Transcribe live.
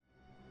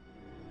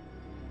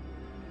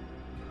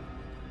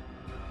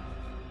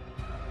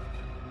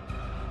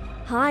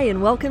Hi,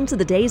 and welcome to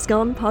the Days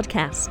Gone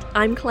podcast.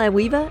 I'm Claire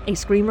Weaver, a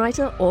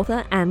screenwriter,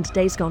 author, and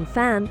Days Gone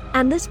fan,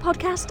 and this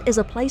podcast is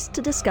a place to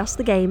discuss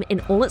the game in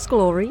all its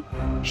glory,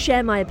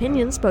 share my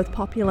opinions, both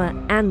popular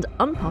and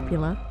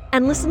unpopular,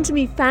 and listen to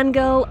me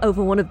fangirl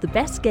over one of the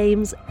best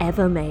games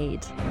ever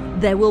made.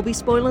 There will be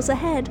spoilers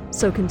ahead,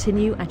 so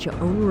continue at your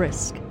own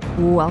risk.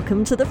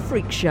 Welcome to the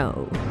Freak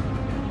Show.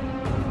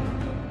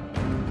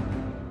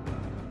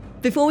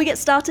 Before we get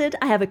started,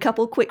 I have a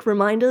couple quick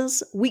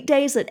reminders.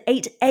 Weekdays at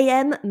 8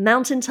 a.m.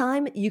 Mountain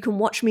Time, you can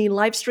watch me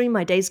live stream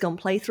my Days Gone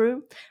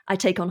playthrough. I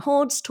take on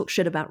hordes, talk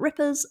shit about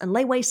rippers, and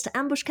lay waste to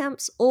ambush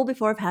camps, all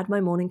before I've had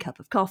my morning cup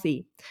of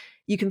coffee.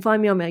 You can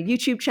find me on my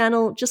YouTube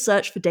channel, just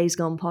search for Days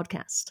Gone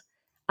Podcast.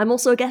 I'm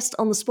also a guest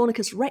on the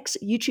Spornicus Rex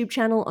YouTube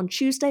channel on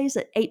Tuesdays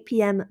at 8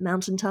 p.m.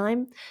 Mountain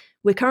Time.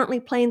 We're currently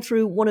playing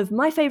through one of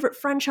my favorite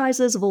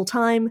franchises of all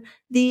time,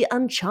 the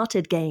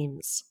Uncharted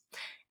games.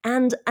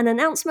 And an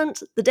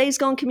announcement, the Days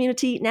Gone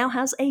community now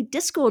has a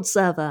Discord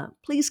server.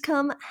 Please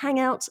come, hang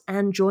out,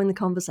 and join the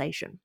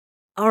conversation.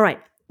 All right,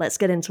 let's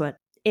get into it.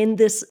 In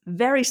this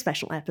very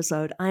special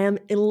episode, I am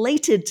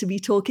elated to be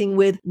talking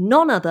with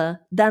none other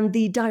than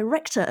the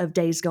director of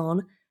Days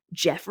Gone,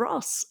 Jeff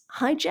Ross.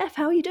 Hi, Jeff.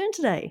 How are you doing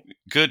today?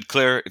 Good,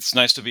 Claire. It's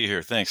nice to be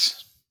here.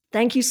 Thanks.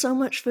 Thank you so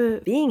much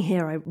for being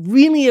here. I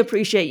really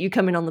appreciate you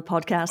coming on the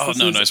podcast.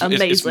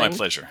 It's my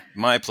pleasure.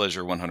 My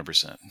pleasure,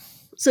 100%.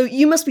 So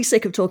you must be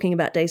sick of talking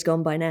about Days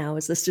Gone by now.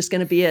 Is this just going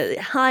to be a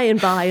hi and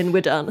bye and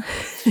we're done?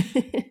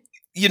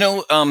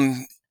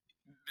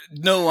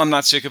 No, I'm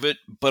not sick of it,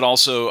 but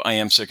also I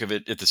am sick of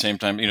it at the same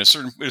time. At a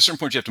certain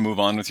point you have to move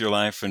on with your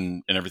life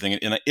and everything.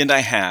 And I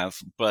have,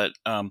 but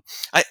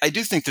I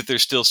do think that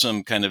there's still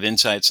some kind of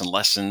insights and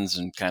lessons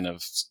and kind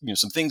of,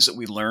 some things that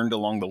we learned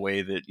along the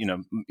way that,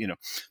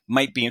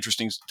 might be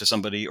interesting to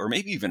somebody or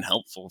maybe even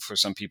helpful for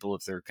some people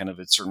if they're kind of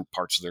at certain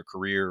parts of their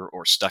career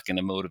or stuck in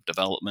a mode of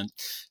development.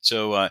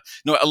 So, I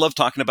love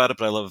talking about it,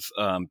 but I love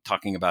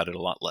talking about it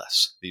a lot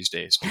less these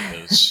days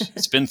because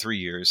it's been 3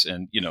 years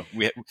and,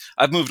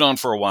 I've moved on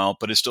for a while,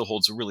 but it still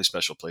holds a really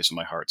special place in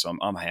my heart. So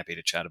I'm happy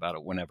to chat about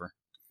it whenever.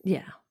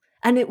 Yeah.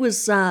 And it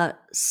was 7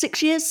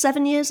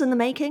 years in the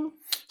making?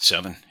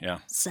 7, yeah.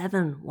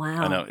 7,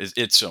 wow. I know,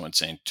 it's so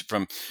insane.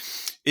 To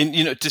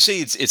say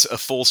it's a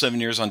full 7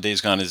 years on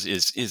Days Gone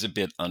is a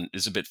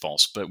bit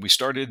false. But we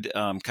started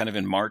kind of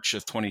in March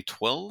of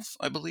 2012,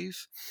 I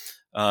believe.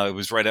 It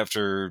was right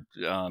after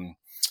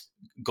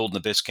Golden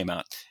Abyss came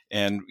out,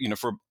 and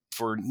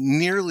for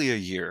nearly a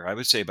year, I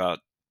would say about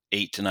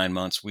 8 to 9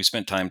 months, we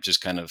spent time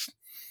just kind of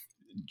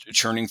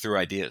churning through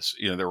ideas.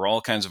 There were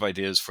all kinds of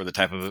ideas for the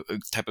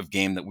type of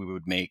game that we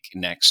would make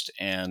next,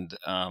 and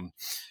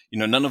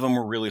none of them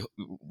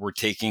were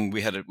taking.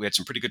 We had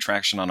some pretty good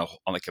traction on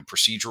like a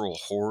procedural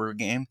horror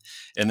game,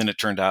 and then it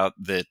turned out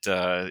that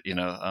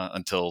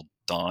Until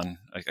Dawn,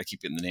 I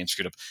keep getting the name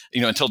screwed up.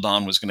 Until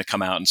Dawn was going to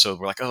come out, and so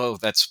we're like, oh,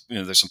 that's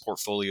there's some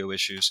portfolio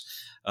issues.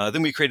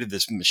 Then we created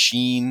this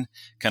machine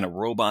kind of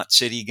robot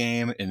city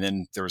game, and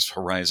then there was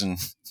Horizon.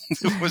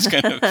 It was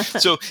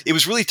so it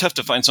was really tough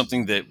to find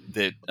something that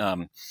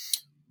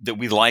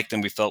we liked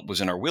and we felt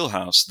was in our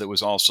wheelhouse that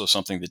was also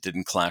something that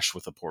didn't clash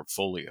with the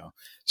portfolio.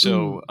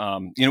 So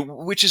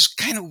which is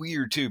kind of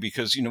weird too,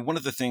 because one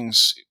of the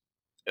things.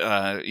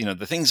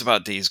 The things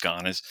about Days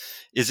Gone is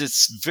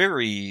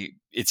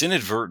it's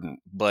inadvertent,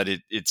 but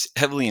it's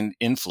heavily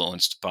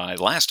influenced by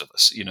Last of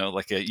Us.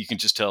 You can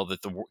just tell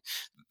that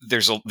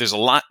there's a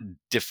lot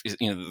there's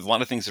a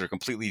lot of things that are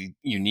completely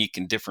unique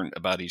and different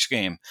about each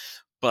game,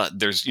 but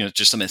there's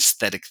just some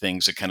aesthetic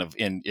things that kind of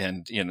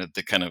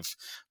that kind of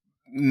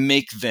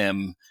make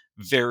them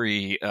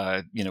very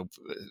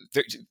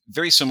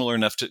very similar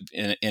enough to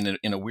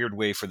in a weird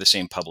way for the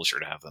same publisher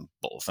to have them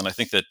both. And I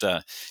think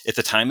that at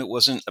the time it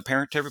wasn't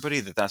apparent to everybody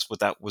that that's what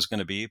that was going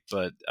to be,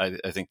 but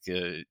I think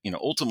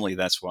ultimately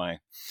that's why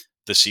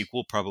the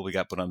sequel probably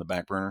got put on the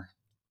back burner.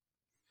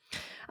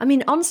 I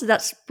mean, honestly,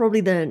 that's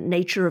probably the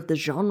nature of the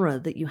genre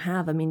that you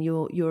have. I mean,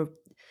 you're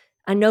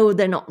I know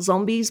they're not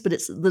zombies, but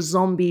it's the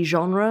zombie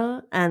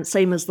genre, and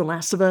same as The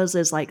Last of Us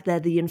is like they're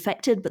the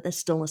infected, but they're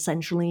still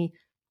essentially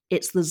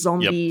it's the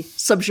zombie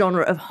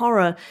subgenre of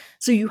horror.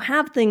 So you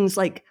have things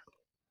like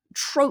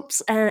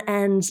tropes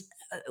and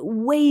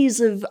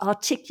ways of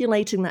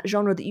articulating that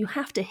genre that you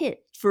have to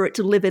hit for it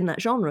to live in that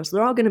genre. So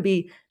there are going to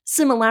be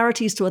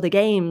similarities to other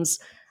games,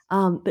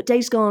 but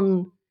Days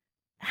Gone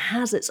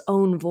has its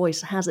own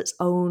voice, has its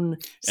own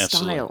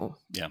style.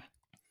 Yeah.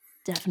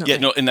 Definitely. Yeah,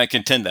 no, and I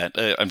contend that.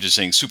 I'm just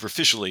saying,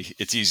 superficially,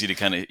 it's easy to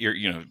kind of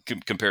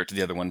compare it to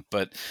the other one,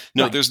 but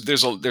no, right.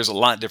 There's a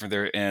lot different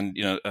there, and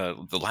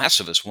The Last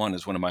of Us 1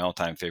 is one of my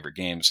all-time favorite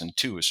games, and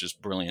 2 is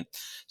just brilliant.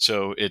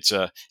 So it's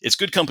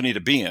good company to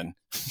be in,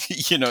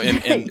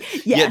 and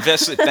yet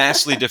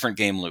vastly different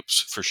game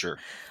loops for sure.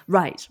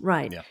 Right.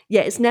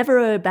 Yeah, it's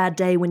never a bad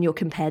day when you're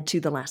compared to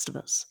The Last of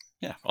Us.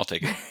 Yeah, I'll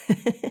take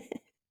it.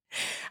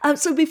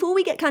 So before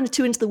we get kind of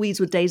too into the weeds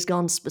with Days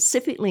Gone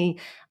specifically,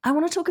 I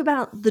want to talk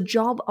about the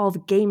job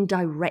of game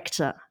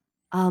director.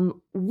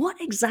 What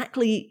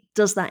exactly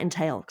does that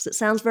entail? Because it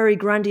sounds very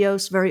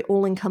grandiose, very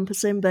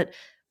all-encompassing, but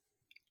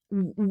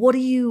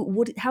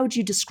How would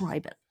you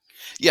describe it?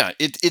 Yeah,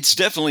 it's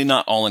definitely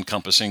not all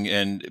encompassing.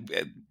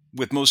 And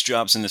with most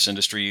jobs in this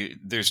industry,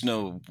 there's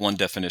no one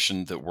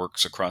definition that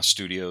works across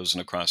studios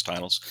and across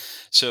titles.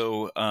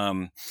 So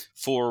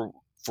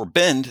for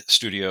Bend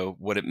Studio,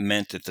 what it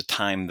meant at the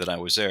time that I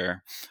was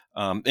there,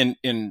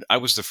 and I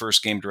was the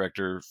first game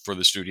director for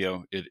the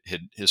studio. It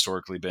had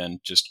historically been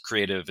just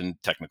creative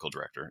and technical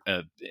director.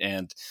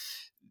 And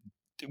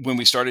when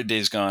we started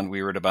Days Gone,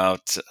 we were at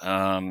about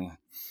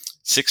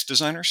 6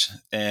 designers,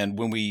 and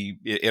when we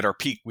at our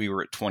peak we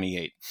were at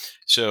 28.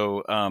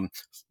 So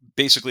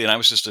basically, and I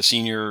was just a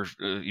senior,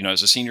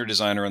 as a senior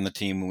designer on the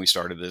team when we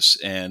started this,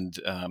 and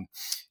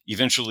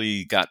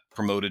eventually got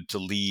promoted to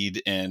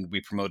lead, and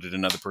we promoted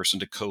another person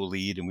to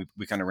co-lead, and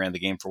we kind of ran the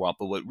game for a while.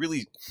 But what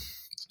really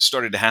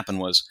started to happen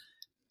was,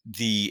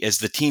 as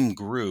the team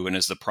grew and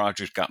as the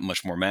project got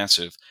much more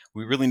massive,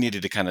 we really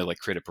needed to kind of like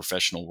create a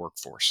professional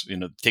workforce,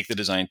 take the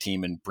design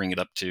team and bring it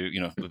up to,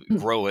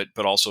 grow it,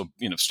 but also,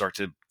 start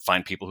to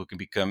find people who can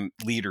become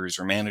leaders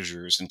or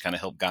managers and kind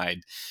of help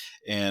guide.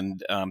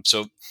 And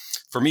so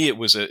for me, it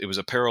was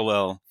a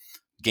parallel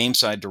game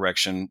side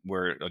direction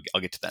where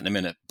I'll get to that in a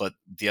minute, but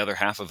the other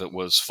half of it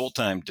was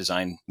full-time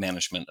design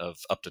management of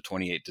up to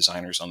 28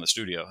 designers on the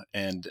studio.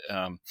 And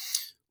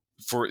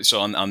so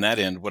on that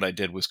end, what I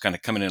did was kind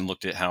of come in and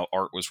looked at how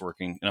art was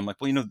working, and I'm like,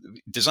 well,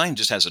 design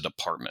just has a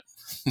department.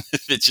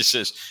 It just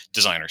says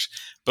designers,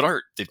 but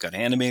art, they've got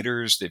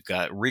animators, they've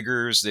got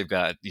riggers, they've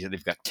got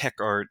tech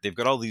art, they've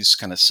got all these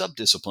kind of sub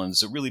disciplines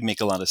that really make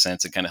a lot of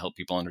sense and kind of help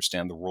people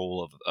understand the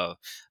role of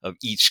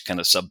each kind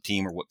of sub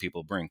team or what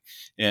people bring.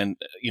 And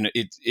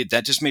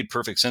that just made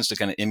perfect sense to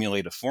kind of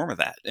emulate a form of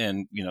that.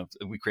 And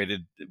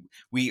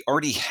we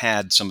already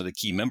had some of the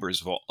key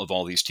members of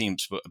all these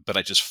teams, but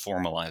I just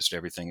formalized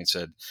everything and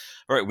said,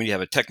 all right, we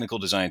have a technical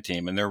design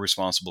team and they're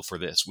responsible for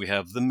this. We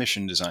have the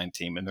mission design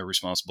team and they're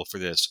responsible for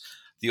this.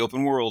 The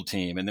open world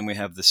team, and then we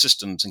have the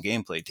systems and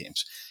gameplay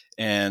teams,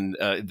 and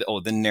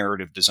the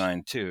narrative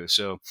design too.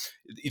 So,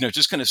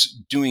 just kind of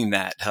doing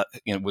that,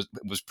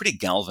 was pretty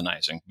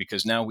galvanizing,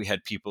 because now we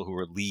had people who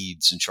were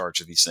leads in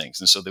charge of these things,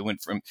 and so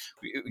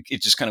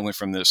it just kind of went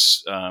from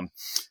this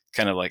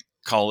kind of like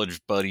college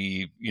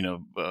buddy,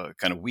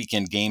 kind of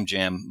weekend game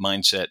jam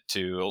mindset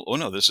to, oh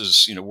no, this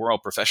is, we're all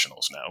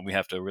professionals now. We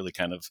have to really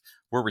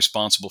we're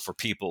responsible for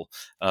people.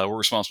 We're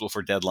responsible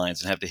for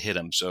deadlines and have to hit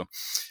them. So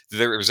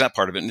there was that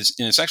part of it. And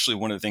it's actually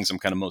one of the things I'm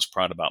kind of most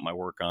proud about my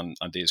work on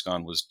Days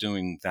Gone, was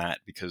doing that,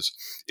 because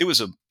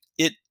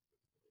it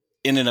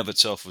in and of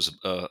itself was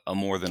a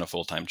more than a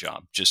full-time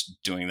job,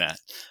 just doing that.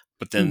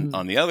 But then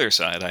on the other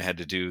side, I had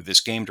to do this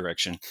game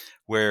direction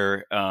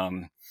where,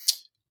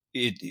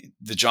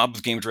 the job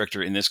of game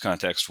director in this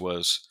context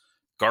was,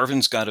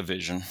 Garvin's got a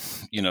vision,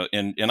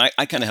 and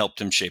I kind of helped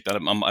him shape that.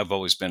 I've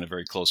always been a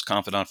very close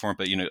confidant for him,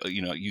 but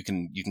you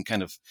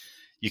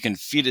can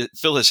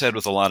fill his head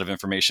with a lot of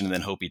information and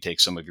then hope he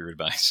takes some of your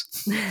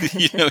advice,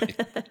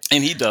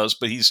 and he does,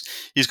 but he's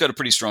got a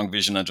pretty strong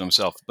vision unto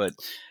himself. But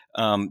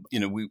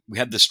we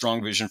had this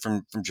strong vision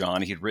from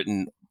John. He had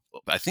written,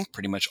 I think,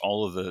 pretty much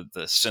all of the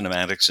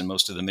cinematics and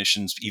most of the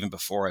missions even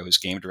before I was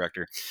game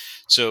director.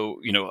 So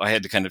I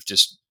had to kind of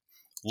just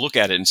look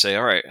at it and say,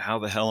 all right, how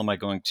the hell am I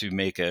going to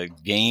make a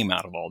game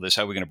out of all this?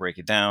 How are we going to break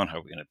it down? How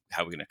are we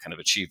going to kind of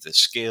achieve this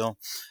scale?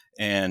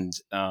 And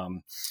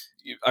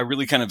I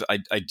really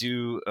I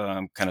do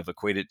kind of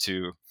equate it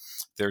to,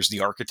 there's the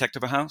architect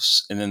of a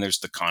house, and then there's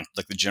the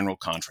general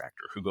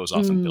contractor who goes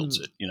off and builds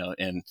it,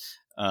 and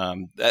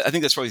I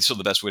think that's probably still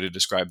the best way to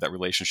describe that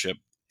relationship.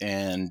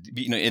 And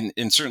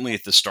and certainly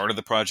at the start of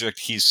the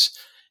project, he's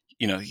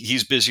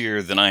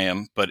busier than I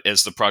am, but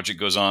as the project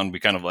goes on, we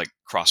kind of like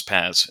cross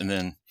paths, and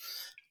then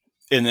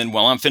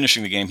while I'm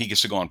finishing the game, he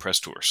gets to go on press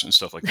tours and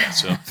stuff like that.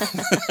 So,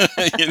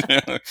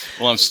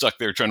 while I'm stuck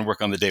there trying to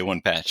work on the day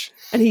one patch.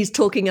 And he's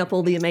talking up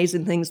all the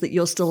amazing things that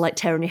you're still like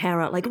tearing your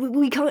hair out. Like,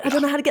 we can't, I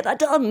don't know how to get that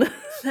done.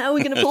 How are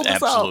we going to pull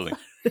this off?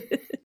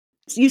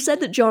 You said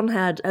that John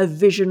had a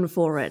vision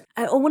for it.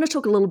 I want to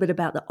talk a little bit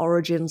about the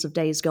origins of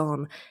Days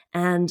Gone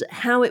and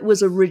how it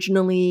was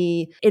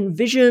originally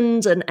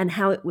envisioned and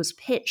how it was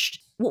pitched.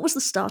 What was the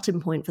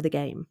starting point for the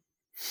game?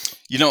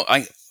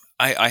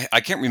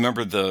 I can't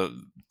remember the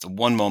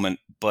one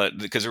moment, but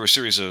because there were a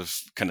series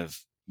of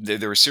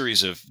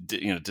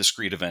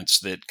discrete events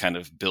that kind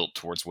of built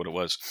towards what it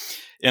was.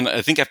 And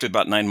I think after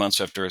about 9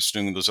 months after us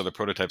doing those other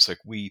prototypes,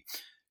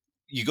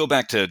 you go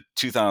back to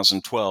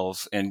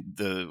 2012 and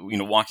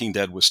Walking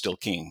Dead was still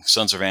king.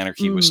 Sons of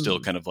Anarchy was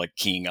still kind of like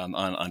king on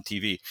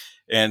TV.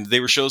 And they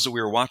were shows that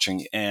we were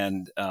watching.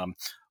 And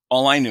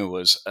all I knew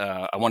was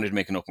I wanted to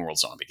make an open world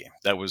zombie game.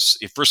 That was,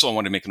 first of all, I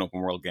wanted to make an open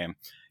world game.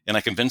 And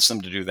I convinced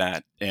them to do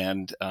that.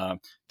 And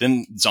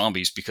then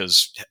zombies,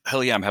 because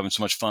hell yeah, I'm having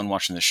so much fun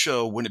watching this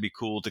show. Wouldn't it be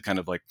cool to kind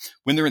of like,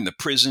 when they're in the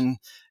prison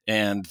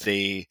and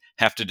they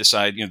have to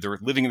decide, they're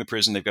living in the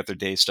prison, they've got their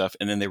day stuff,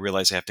 and then they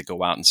realize they have to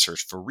go out and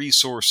search for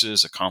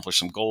resources, accomplish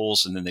some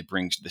goals, and then they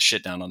bring the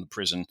shit down on the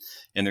prison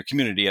and their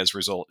community as a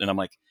result. And I'm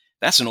like,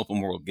 that's an open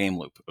world game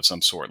loop of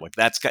some sort. Like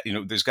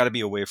there's got to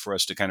be a way for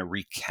us to kind of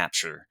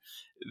recapture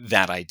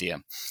that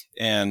idea.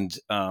 And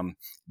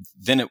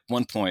then at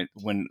one point,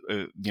 when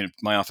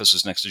my office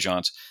was next to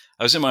John's,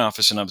 I was in my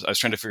office and I was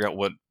trying to figure out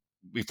what,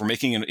 if we're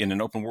making it in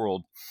an open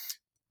world,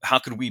 how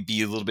could we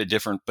be a little bit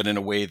different, but in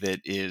a way that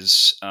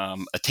is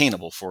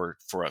attainable for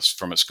us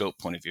from a scope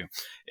point of view.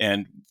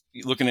 And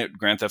looking at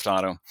Grand Theft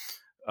Auto,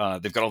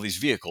 they've got all these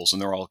vehicles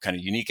and they're all kind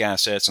of unique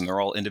assets and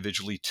they're all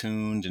individually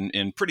tuned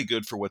and pretty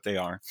good for what they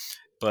are.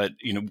 But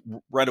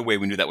right away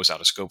we knew that was out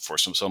of scope for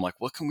us. So I'm like,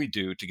 what can we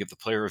do to give the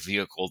player a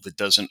vehicle that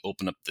doesn't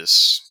open up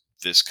this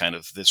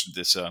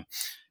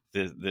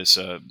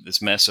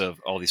mess of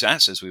all these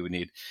assets we would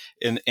need?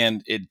 And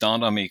it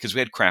dawned on me, because we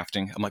had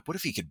crafting. I'm like, what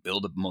if he could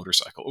build a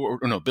motorcycle or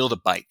no, build a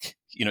bike?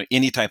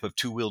 Any type of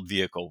two-wheeled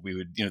vehicle. We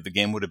would, the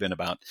game would have been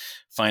about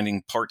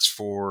finding parts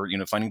for,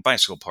 finding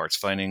bicycle parts,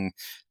 finding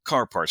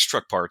car parts,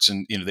 truck parts,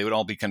 and they would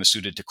all be kind of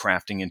suited to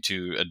crafting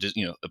into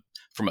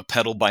from a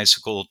pedal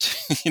bicycle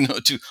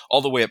to, to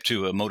all the way up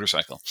to a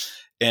motorcycle.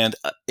 And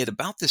at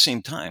about the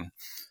same time,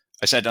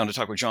 I sat down to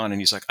talk with John, and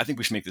he's like, I think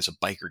we should make this a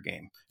biker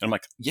game. And I'm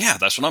like, yeah,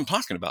 that's what I'm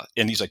talking about.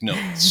 And he's like, no,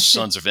 it's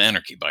Sons of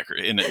Anarchy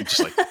biker. And I'm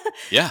just like,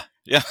 yeah.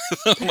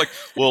 I'm like,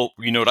 well,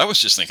 what I was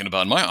just thinking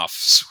about in my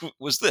office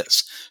was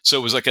this. So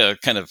it was like a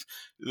kind of,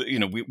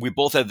 we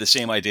both had the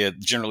same idea,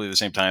 generally at the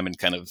same time, and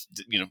kind of,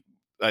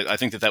 I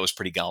think that was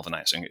pretty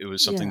galvanizing. It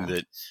was something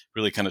that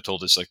really kind of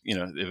told us, like,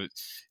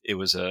 it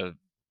was a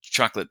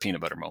chocolate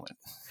peanut butter moment.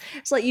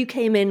 It's like you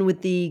came in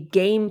with the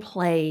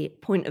gameplay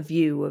point of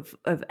view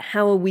of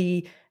how are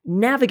we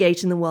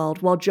navigating the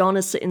world, while John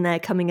is sitting there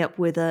coming up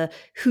with a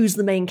who's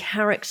the main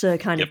character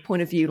kind of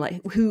point of view, like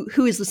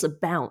who is this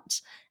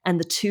about? And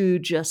the two,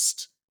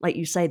 just like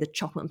you say, the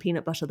chocolate and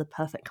peanut butter, the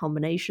perfect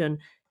combination,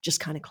 just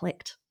kind of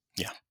clicked.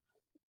 Yeah.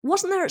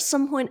 Wasn't there at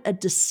some point a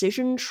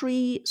decision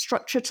tree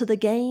structure to the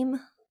game?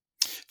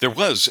 There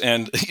was,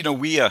 and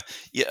we I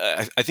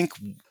think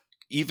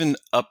even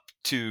up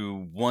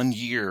to 1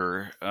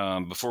 year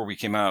before we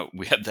came out,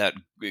 we had that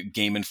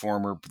Game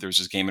Informer. There's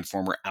this Game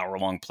Informer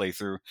hour-long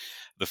playthrough,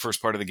 the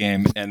first part of the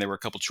game, and there were a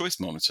couple choice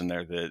moments in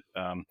there that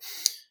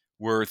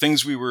were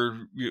things we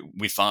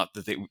thought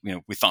that they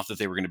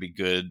were going to be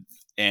good,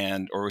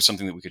 or was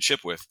something that we could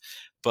ship with.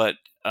 But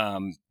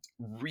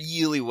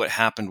really, what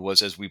happened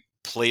was, as we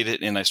played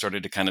it, and I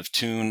started to kind of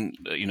tune,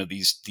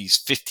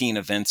 these 15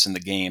 events in the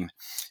game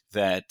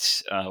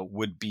that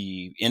would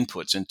be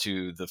inputs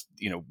into the,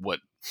 what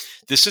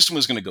this system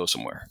was going to go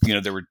somewhere.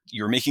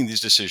 You were making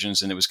these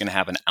decisions, and it was going to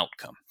have an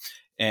outcome,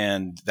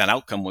 and that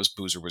outcome was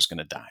Boozer was going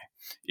to die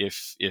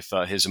if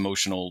his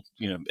emotional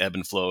ebb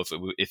and flow,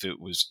 if it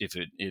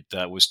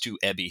was too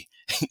ebby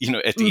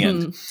at the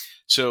end.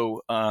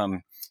 So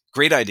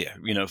great idea,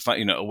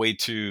 a way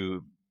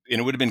to, and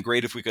it would have been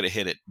great if we could have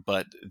hit it,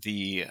 but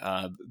the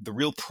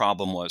real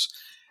problem was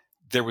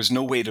there was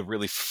no way to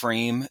really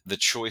frame the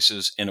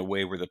choices in a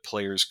way where the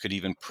players could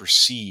even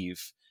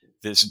perceive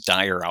this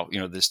dire out,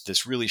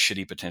 this really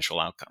shitty potential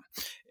outcome.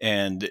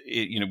 And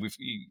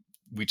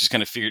we just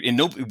kind of figured, and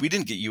we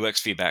didn't get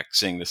UX feedback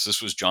saying this.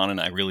 This was John and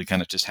I really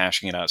kind of just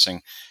hashing it out,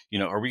 saying,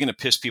 are we going to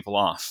piss people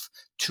off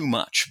too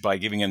much by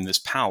giving them this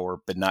power,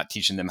 but not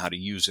teaching them how to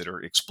use it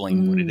or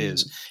explain what it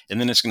is?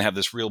 And then it's going to have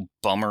this real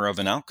bummer of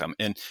an outcome.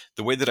 And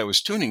the way that I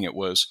was tuning it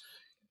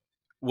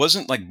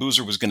wasn't like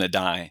Boozer was going to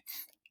die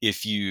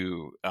if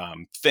you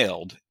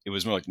failed. It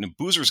was more like, no,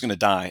 Boozer's going to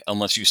die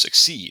unless you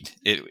succeed.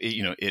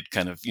 It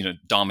kind of,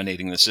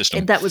 dominating the system.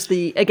 And that was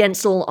the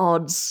against all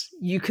odds,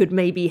 you could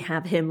maybe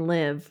have him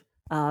live,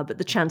 but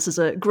the chances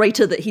are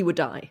greater that he would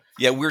die.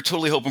 Yeah, we were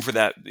totally hoping for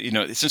that.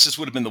 Since this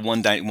would have been the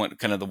one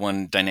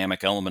one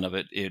dynamic element of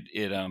it,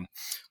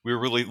 we were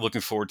really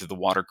looking forward to the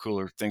water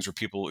cooler things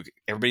where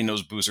everybody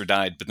knows Boozer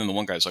died, but then the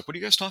one guy's like, what are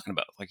you guys talking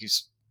about? Like,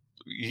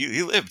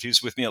 he lived. He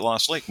was with me at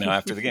Lost Lake. Now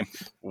after the game,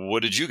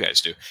 what did you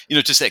guys do?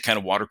 Just that kind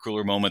of water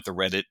cooler moment, the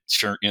Reddit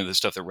churn, the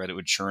stuff that Reddit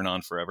would churn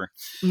on forever.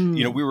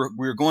 We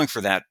were going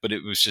for that, but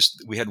it was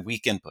just, we had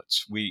weak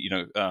inputs.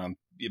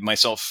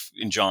 Myself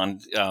and John,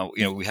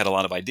 we had a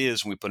lot of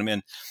ideas and we put them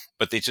in,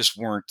 but they just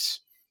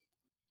weren't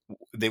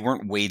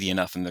weighty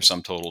enough in their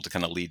sum total to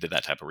kind of lead to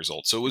that type of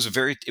result. So it was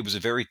a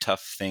very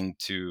tough thing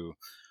to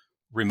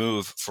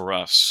remove for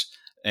us.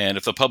 And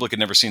if the public had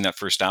never seen that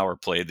first hour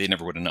played, they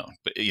never would have known.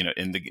 But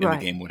the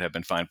game would have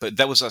been fine. But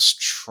that was us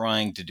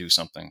trying to do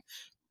something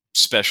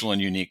special and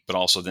unique, but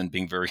also then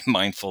being very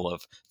mindful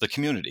of the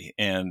community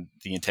and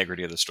the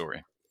integrity of the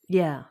story.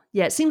 Yeah.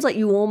 It seems like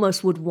you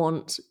almost would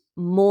want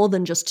more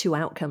than just two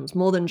outcomes,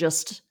 more than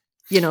just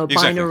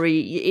binary.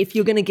 Exactly. If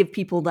you're going to give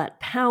people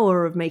that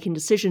power of making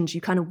decisions,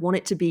 you kind of want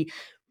it to be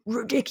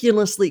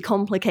ridiculously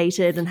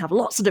complicated and have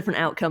lots of different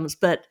outcomes,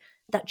 but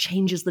that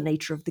changes the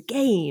nature of the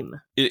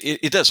game.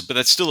 It does, but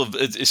it's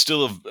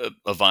still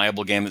a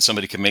viable game that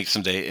somebody can make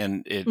someday,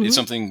 and it's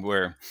something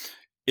where,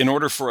 in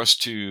order for us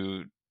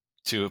to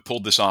have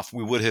pulled this off,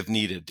 we would have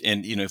needed,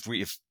 and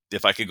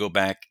if I could go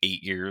back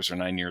 8 years or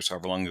 9 years,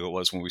 however long ago it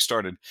was when we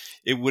started,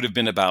 it would have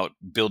been about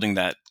building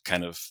that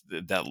kind of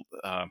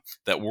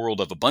that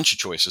world of a bunch of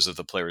choices that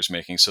the player is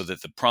making, so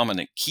that the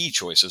prominent key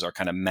choices are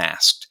kind of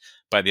masked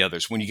by the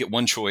others. When you get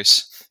one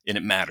choice and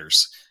it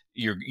matters,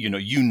 you're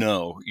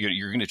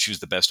going to choose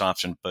the best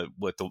option. But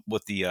what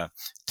the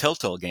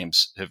Telltale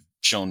games have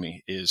shown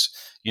me is,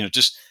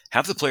 just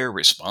have the player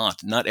respond.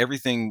 Not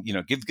everything,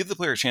 give the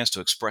player a chance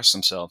to express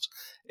themselves,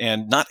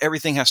 and not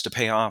everything has to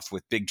pay off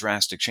with big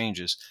drastic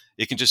changes.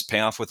 It can just pay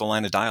off with a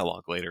line of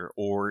dialogue later,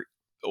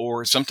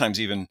 or sometimes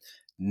even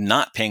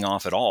not paying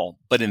off at all,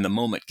 but in the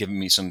moment giving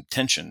me some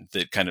tension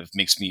that kind of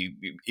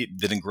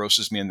that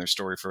engrosses me in their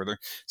story further.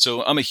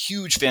 So I'm a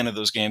huge fan of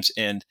those games,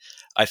 and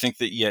I think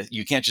that, yeah,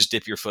 you can't just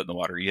dip your foot in the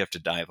water. You have to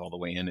dive all the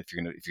way in if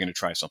you're gonna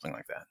try something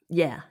like that.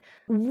 Yeah.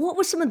 What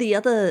were some of the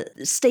other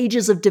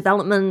stages of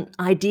development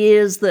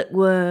ideas that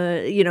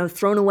were,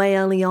 thrown away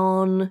early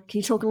on? Can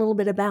you talk a little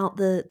bit about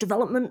the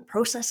development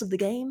process of the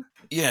game?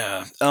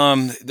 Yeah,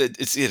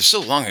 it's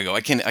so long ago.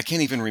 I can't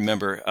even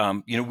remember.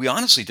 We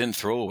honestly didn't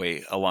throw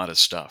away a lot of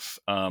stuff.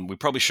 We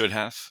probably should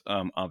have.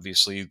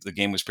 Obviously, the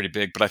game was pretty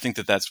big, but I think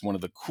that that's one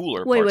of the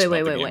cooler Wait, parts wait, about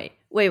wait, the wait, game. wait.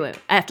 Wait, wait.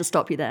 I have to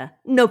stop you there.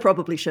 No,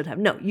 probably should have.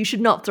 No, you should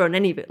not throw in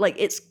any of it. Like,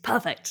 it's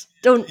perfect.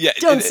 Don't Yeah,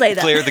 don't say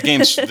Claire, that.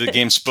 the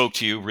game spoke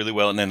to you really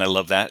well, and then I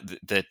love that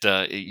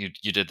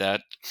you did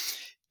that.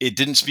 It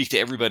didn't speak to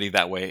everybody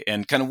that way,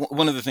 and kind of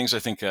one of the things I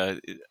think, again,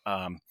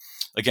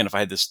 if I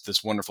had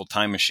this wonderful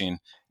time machine,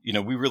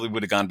 we really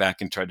would have gone back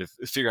and tried to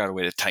figure out a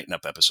way to tighten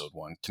up episode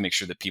one to make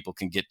sure that people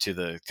can get to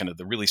the kind of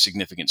the really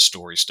significant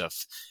story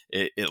stuff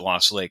at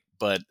Lost Lake.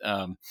 But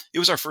it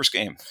was our first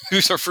game. It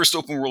was our first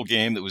open world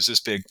game that was this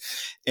big,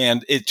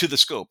 and it to the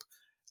scope.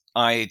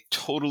 I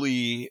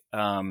totally,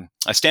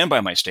 I stand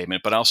by my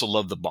statement, but I also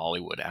love the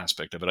Bollywood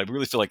aspect of it. I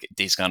really feel like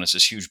Days Gone is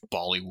this huge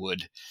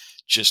Bollywood,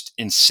 just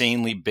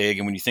insanely big.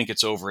 And when you think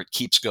it's over, it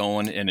keeps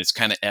going, and it's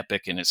kind of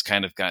epic, and it's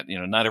kind of got,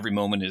 not every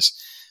moment is,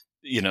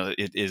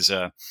 it is,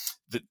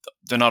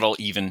 they're not all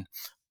even.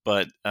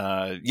 But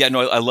yeah,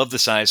 no, I love the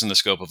size and the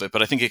scope of it,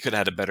 but I think it could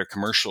have had a better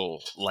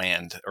commercial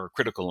land or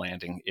critical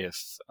landing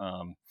if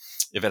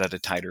it had a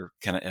tighter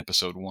kind of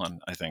episode one,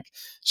 I think.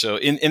 So,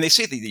 and they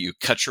say that you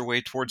cut your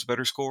way towards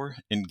better score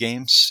in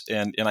games,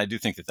 and I do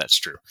think that that's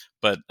true.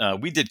 But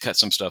we did cut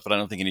some stuff, but I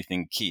don't think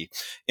anything key,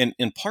 and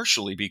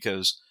partially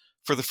because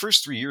for the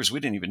first 3 years we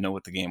didn't even know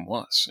what the game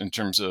was in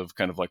terms of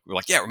kind of like we're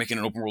like, yeah, we're making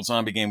an open world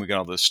zombie game. We got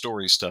all the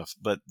story stuff,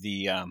 but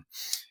the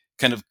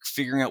kind of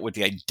figuring out what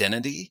the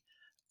identity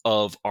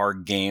of our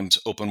game's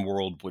open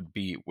world would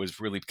be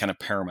was really kind of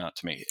paramount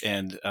to me.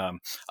 And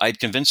I'd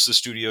convinced the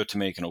studio to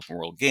make an open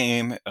world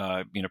game,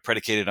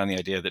 predicated on the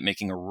idea that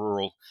making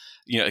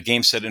a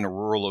game set in a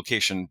rural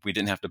location, we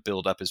didn't have to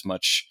build up as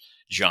much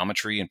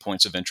geometry and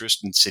points of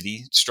interest and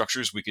city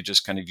structures. We could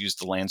just kind of use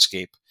the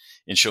landscape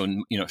and show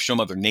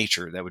Mother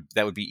Nature.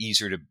 That would be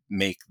easier to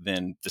make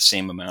than the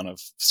same amount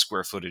of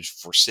square footage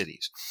for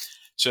cities.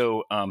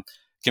 So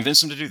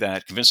convince them to do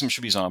that. Convince them it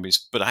should be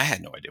zombies, but I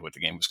had no idea what the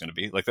game was going to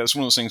be. Like that's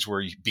one of those things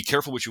where you be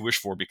careful what you wish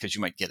for because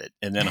you might get it.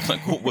 And then I'm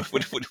like,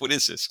 what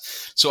is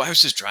this? So I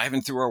was just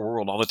driving through our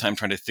world all the time,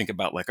 trying to think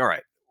about like, all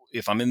right,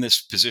 if I'm in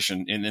this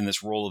position in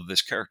this role of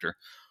this character,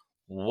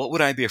 what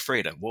would I be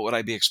afraid of? What would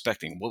I be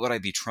expecting? What would I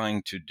be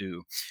trying to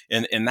do?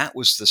 And that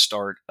was the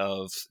start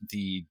of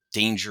the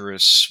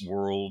dangerous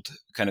world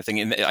kind of thing.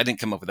 And I didn't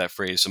come up with that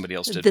phrase; somebody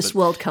else did. This But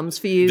world comes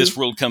for you. this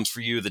world comes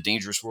for you, the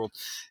dangerous world.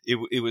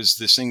 It was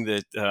this thing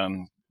that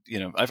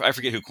I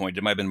forget who coined it.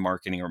 It might have been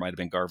marketing or it might have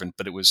been Garvin,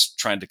 but it was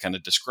trying to kind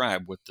of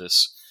describe what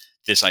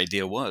this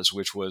idea was,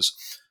 which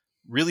was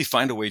really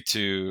find a way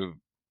to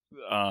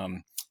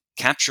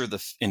capture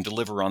and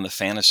deliver on the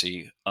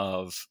fantasy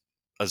of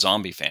a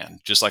zombie fan,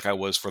 just like I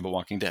was for The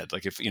Walking Dead.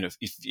 Like if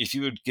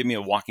you would give me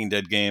a Walking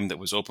Dead game that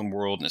was open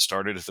world and it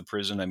started at the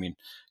prison, I mean,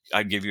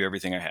 I'd give you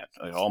everything I had,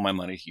 all my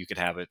money. You could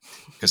have it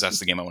because that's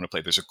the game I want to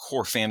play. There's a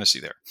core fantasy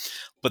there.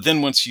 But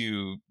then once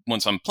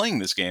I'm playing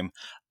this game,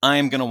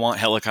 I'm going to want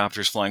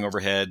helicopters flying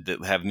overhead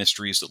that have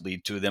mysteries that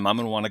lead to them. I'm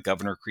going to want a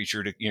governor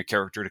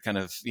character to kind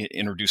of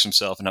introduce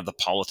himself and have the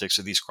politics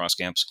of these cross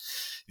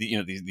camps,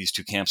 these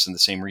two camps in the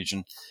same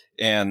region.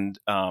 And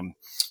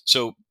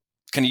so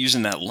kind of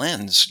using that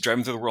lens,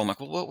 driving through the world, I'm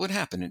like, well, what would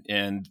happen?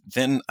 And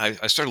then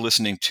I started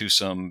listening to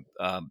some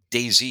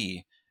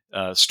DayZ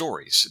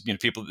stories.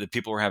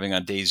 People were having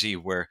on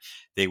DayZ where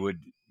they would,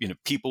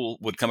 people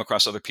would come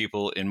across other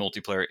people in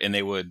multiplayer, and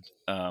they would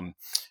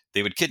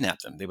kidnap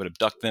them, they would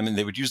abduct them, and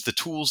they would use the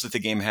tools that the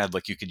game had,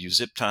 like you could use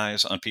zip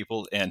ties on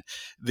people, and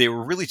they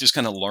were really just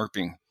kind of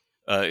LARPing.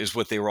 Is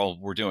what they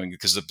were doing,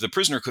 because the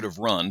prisoner could have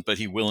run, but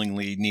he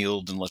willingly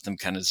kneeled and let them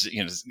kind of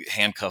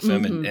handcuff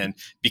him and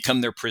become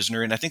their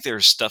prisoner. And I think they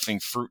were stuffing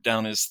fruit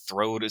down his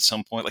throat at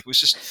some point. Like it was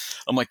just,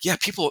 I'm like, yeah,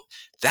 people.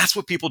 That's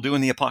what people do in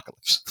the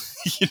apocalypse.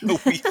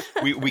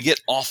 We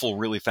get awful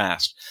really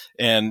fast,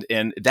 and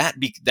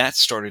that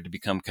started to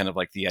become kind of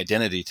like the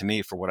identity to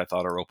me for what I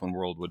thought our open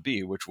world would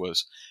be, which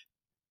was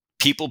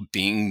people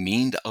being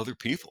mean to other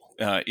people,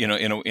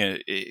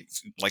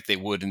 like they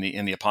would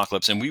in the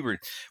apocalypse. And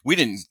we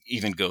didn't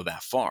even go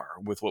that far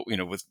with what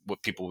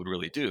people would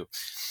really do.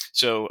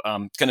 So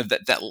kind of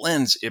that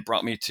lens, it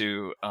brought me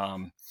to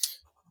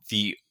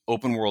the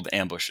open world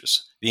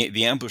ambushes.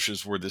 the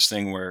ambushes were this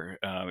thing where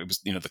it was,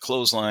 the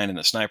clothesline and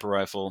the sniper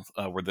rifle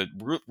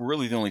were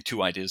really the only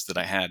two ideas that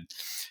I had.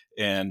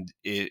 And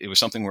it was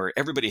something where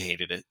everybody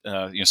hated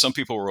it. Some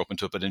people were open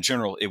to it, but in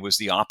general, it was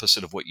the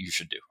opposite of what you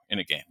should do in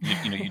a game.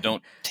 You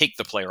don't take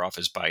the player off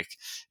his bike.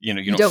 You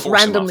You don't don't force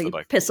him off the randomly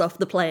bike. piss off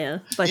the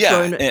player by Yeah,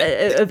 throwing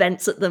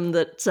events at them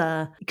that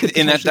could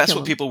and potentially that's kill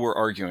what them. people were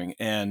arguing.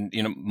 And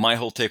my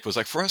whole take was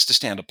like, for us to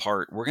stand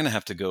apart, we're going to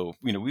have to go.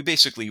 We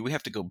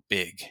have to go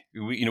big.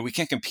 We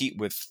can't compete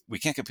with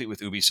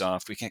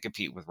Ubisoft. We can't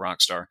compete with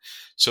Rockstar.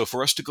 So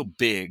for us to go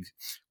big,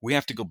 we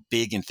have to go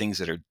big in things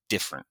that are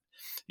different.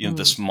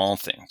 The small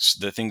things,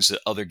 the things that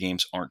other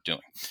games aren't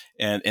doing.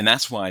 And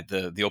that's why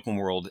the open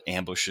world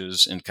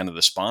ambushes and kind of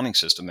the spawning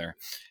system there,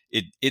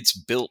 it's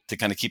built to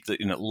kind of keep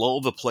lull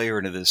the player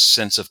into this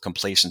sense of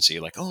complacency,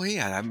 like, oh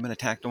yeah, I haven't been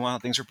attacked in a while,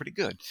 things are pretty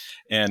good.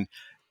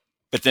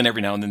 But then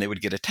every now and then they would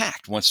get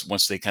attacked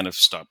once they kind of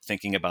stopped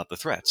thinking about the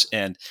threats.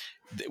 And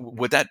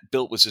what that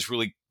built was this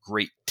really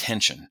great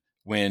tension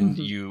when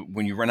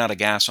you run out of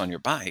gas on your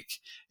bike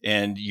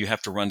and you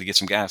have to run to get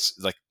some gas,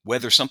 like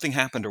whether something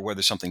happened or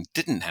whether something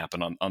didn't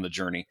happen on the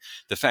journey,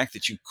 the fact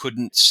that you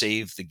couldn't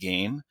save the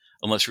game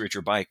unless you were at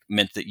your bike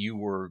meant that you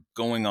were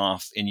going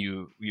off and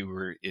you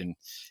were in,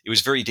 it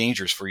was very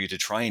dangerous for you to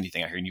try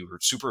anything out here, and you were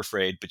super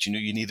afraid, but you knew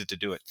you needed to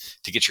do it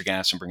to get your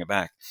gas and bring it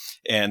back.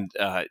 And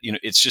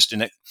it's just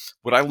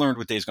what I learned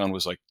with Days Gone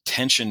was like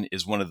tension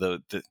is one of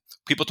the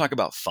people talk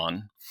about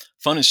fun.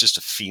 Fun is just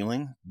a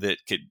feeling that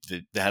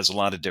has a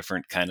lot of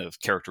different kind of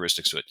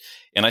characteristics to it.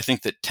 And I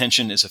think that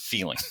tension is a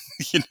feeling,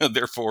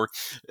 therefore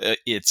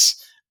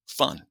it's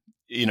fun,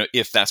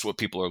 if that's what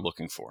people are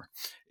looking for.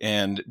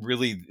 And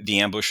really the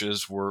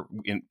ambushes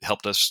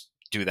helped us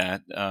do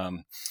that.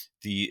 And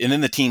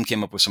then the team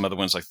came up with some other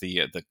ones like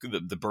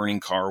the burning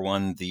car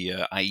one, the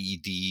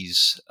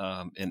IEDs,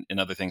 and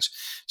other things.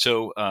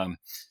 So,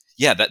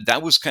 yeah,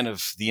 that was kind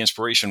of the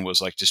inspiration,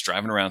 was like just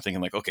driving around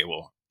thinking like, okay,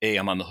 well, A,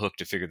 I'm on the hook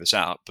to figure this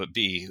out, but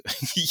B,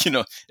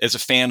 as a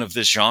fan of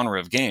this genre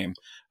of game,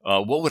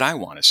 what would I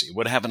want to see?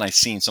 What haven't I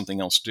seen something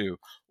else do?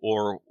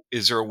 Or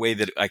is there a way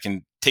that I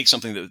can take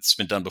something that's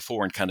been done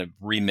before and kind of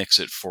remix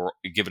it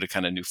give it a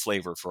kind of new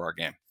flavor for our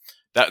game?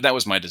 That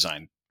was my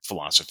design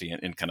philosophy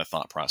and kind of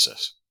thought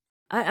process.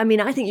 I mean,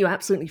 I think you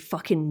absolutely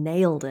fucking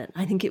nailed it.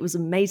 I think it was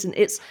amazing.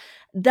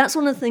 That's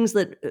one of the things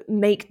that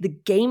make the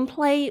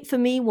gameplay for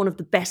me one of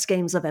the best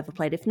games I've ever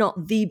played, if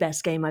not the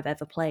best game I've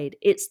ever played.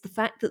 It's the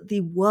fact that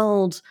the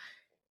world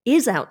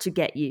is out to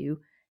get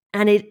you,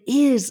 and it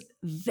is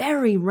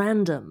very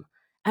random.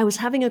 I was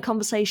having a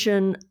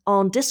conversation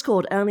on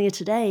Discord earlier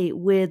today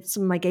with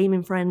some of my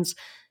gaming friends.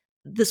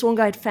 This one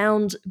guy had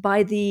found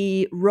by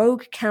the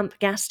Rogue Camp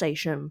gas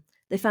station,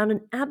 they found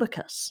an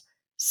abacus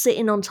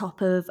sitting on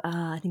top of,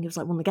 I think it was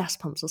like one of the gas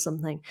pumps or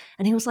something.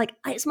 And he was like,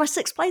 it's my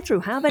sixth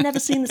playthrough. How have I never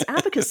seen this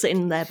abacus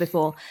sitting there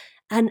before?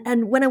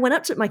 And when I went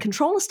up to it, my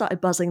controller started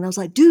buzzing. And I was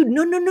like, dude,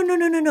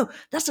 no.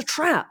 That's a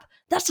trap.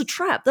 That's a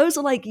trap. Those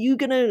are like, you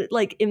gonna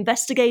like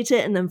investigate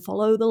it and then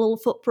follow the little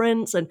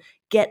footprints and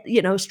get,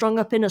 strung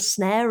up in a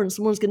snare and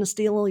someone's gonna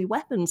steal all your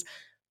weapons.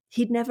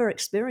 He'd never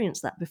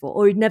experienced that before,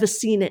 or he'd never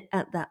seen it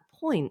at that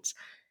point.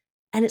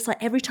 And it's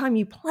like every time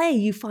you play,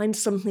 you find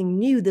something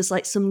new. There's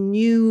like some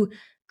new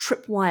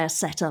tripwire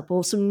setup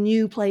or some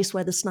new place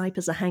where the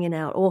snipers are hanging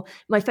out. Or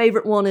my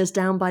favorite one is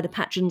down by the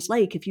Patchins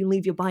Lake. If you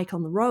leave your bike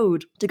on the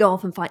road to go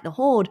off and fight the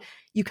Horde,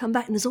 you come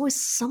back and there's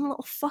always some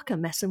little fucker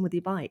messing with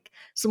your bike.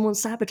 Someone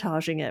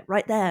sabotaging it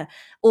right there.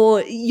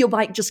 Or your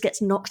bike just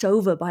gets knocked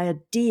over by a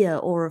deer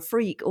or a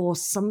freak or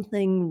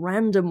something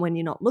random when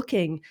you're not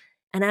looking.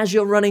 And as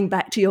you're running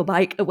back to your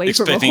bike away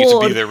from a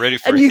Horde, to be there ready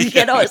for and you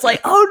get out, it's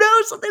like, oh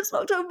no, something's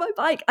knocked over my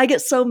bike. I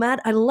get so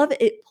mad. I love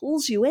it. It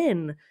pulls you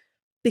in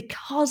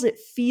because it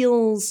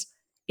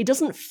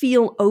doesn't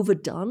feel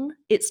overdone.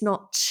 It's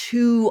not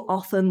too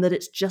often that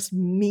it's just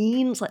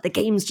mean. It's like the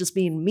game's just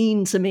being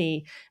mean to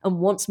me and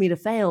wants me to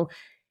fail.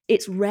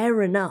 It's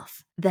rare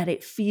enough that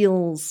it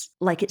feels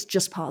like it's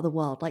just part of the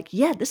world. Like,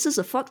 yeah, this is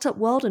a fucked up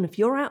world, and if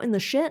you're out in the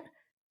shit,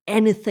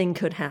 anything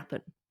could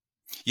happen.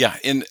 Yeah,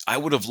 and I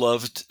would have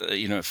loved,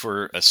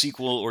 for a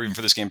sequel or even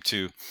for this game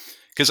too,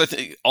 because I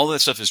think all that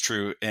stuff is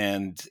true,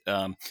 and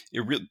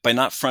by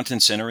not front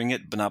and centering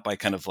it, but not by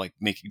kind of like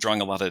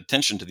drawing a lot of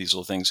attention to these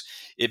little things,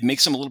 it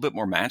makes them a little bit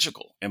more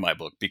magical in my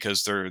book,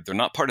 because they're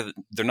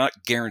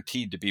not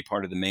guaranteed to be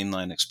part of the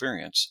mainline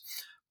experience.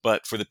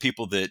 But for the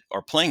people that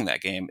are playing that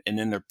game, and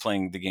then they're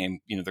playing the game,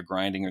 they're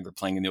grinding or they're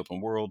playing in the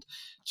open world,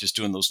 just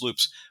doing those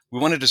loops,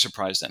 we wanted to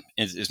surprise them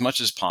as much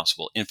as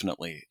possible,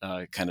 infinitely,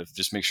 kind of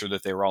just make sure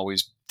that they were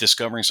always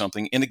discovering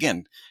something. And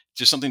again,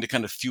 just something to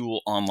kind of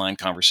fuel online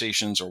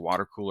conversations or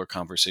water cooler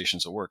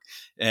conversations at work.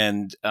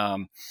 And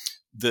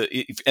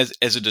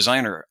as a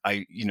designer,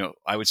 I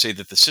would say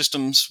that the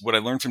systems, what I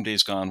learned from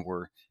Days Gone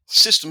were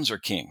systems are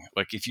king.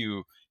 Like if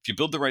you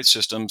build the right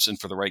systems and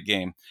for the right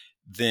game,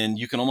 then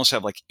you can almost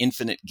have like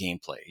infinite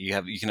gameplay. You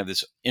can have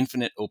this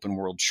infinite open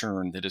world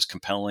churn that is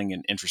compelling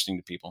and interesting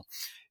to people.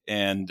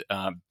 and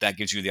that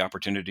gives you the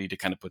opportunity to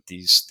kind of put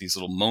these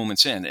little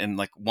moments in. And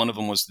like one of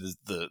them was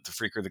the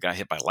freaker that got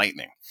hit by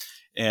lightning,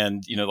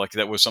 and like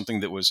that was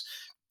something that was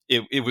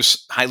it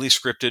was highly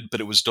scripted,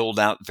 but it was doled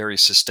out very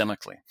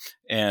systemically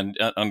and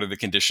under the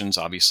conditions,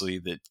 obviously,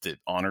 that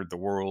honored the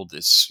world.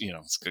 It's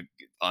good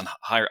on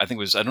higher. I think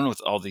it was, I don't know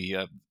what all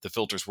the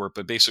filters were,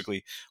 but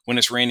basically, when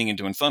it's raining and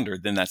doing thunder,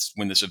 then that's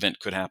when this event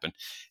could happen.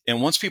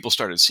 And once people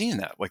started seeing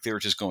that, like they were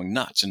just going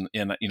nuts. And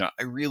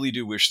I really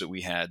do wish that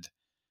we had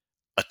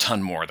a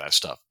ton more of that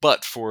stuff.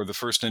 But for the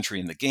first entry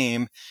in the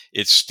game,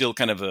 it's still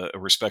kind of a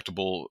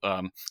respectable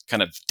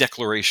kind of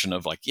declaration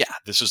of like, yeah,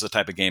 this is the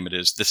type of game it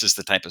is. This is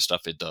the type of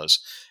stuff it does.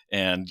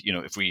 And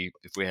if we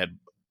had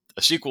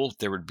a sequel,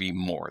 there would be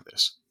more of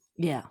this.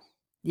 Yeah.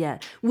 Yeah.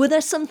 Were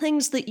there some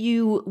things that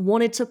you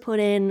wanted to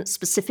put in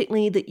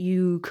specifically that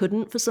you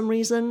couldn't for some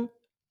reason?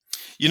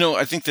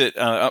 I think that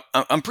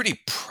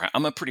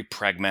I'm a pretty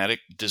pragmatic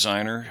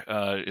designer.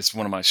 It's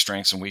one of my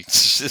strengths and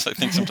weaknesses, I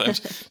think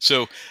sometimes.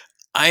 So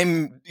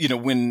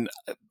when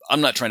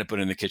I'm not trying to put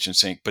it in the kitchen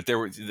sink, but there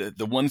were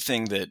the one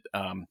thing that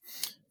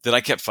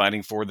I kept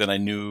fighting for, that I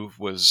knew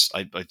was,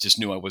 I just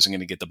knew I wasn't going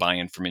to get the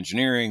buy-in from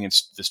engineering and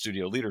the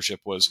studio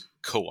leadership, was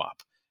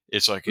co-op.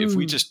 It's like, if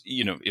we just,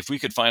 if we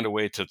could find a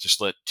way to just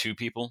let two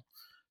people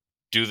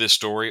do this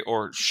story,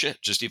 or shit,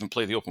 just even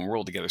play the open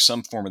world together,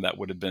 some form of that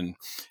would have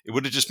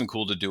just been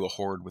cool to do a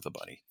horde with a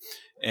buddy.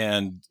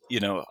 And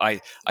I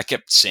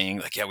kept saying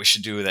like, yeah, we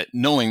should do that,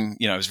 knowing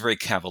I was very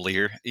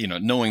cavalier,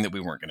 knowing that we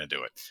weren't going to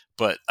do it,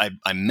 but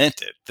I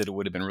meant it, that it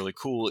would have been really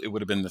cool. It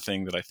would have been the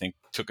thing that I think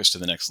took us to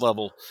the next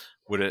level,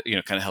 would have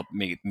kind of helped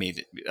made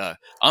it.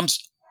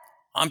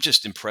 I'm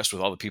just impressed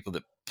with all the people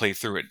that play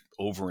through it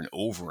over and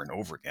over and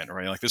over again,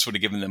 right? Like this would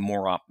have given them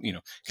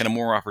kind of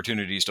more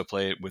opportunities to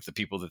play it with the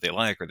people that they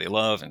like or they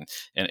love,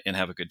 and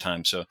have a good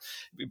time. So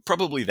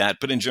probably that,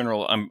 but in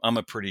general, I'm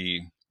a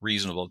pretty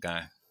reasonable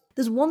guy.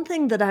 There's one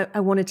thing that I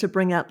wanted to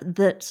bring up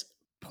that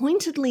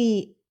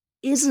pointedly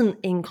isn't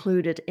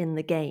included in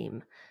the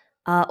game,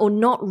 or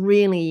not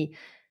really.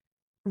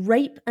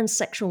 Rape and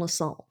sexual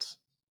assault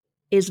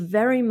is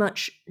very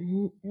much,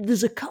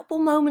 there's a couple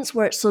moments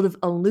where it's sort of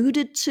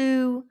alluded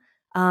to.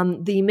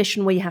 The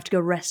mission where you have to go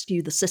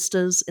rescue the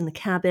sisters in the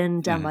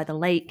cabin down by the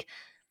lake,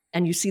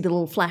 and you see the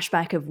little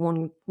flashback of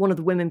one of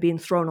the women being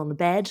thrown on the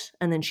bed,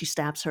 and then she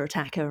stabs her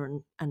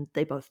attacker, and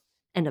they both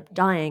end up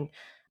dying.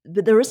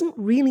 But there isn't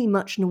really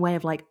much in the way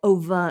of like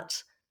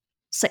overt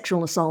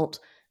sexual assault,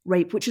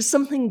 rape, which is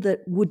something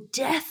that would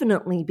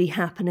definitely be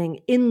happening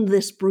in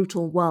this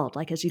brutal world.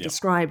 Like, as you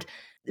described,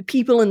 the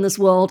people in this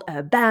world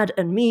are bad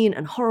and mean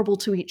and horrible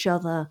to each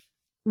other.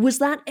 Was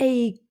that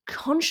a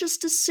conscious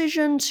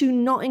decision to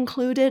not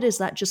include it? Is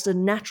that just a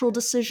natural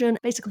decision?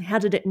 Basically, how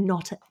did it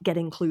not get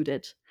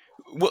included?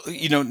 Well,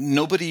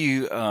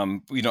 nobody,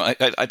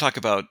 I talk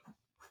about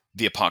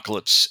the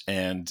apocalypse,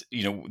 and,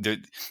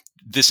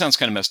 this sounds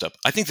kind of messed up.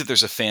 I think that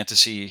there's a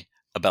fantasy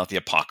about the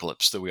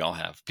apocalypse that we all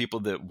have. People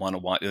that want to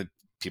watch,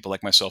 people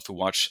like myself who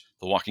watch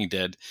The Walking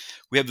Dead,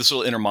 we have this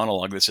little inner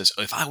monologue that says,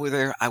 oh, if I were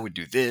there, I would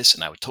do this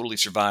and I would totally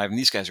survive. And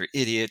these guys are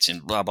idiots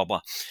and blah, blah,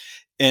 blah.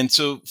 And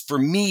so for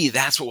me,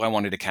 that's what I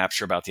wanted to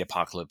capture about the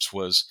apocalypse,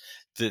 was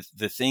the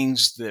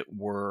things that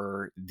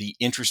were the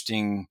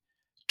interesting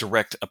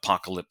direct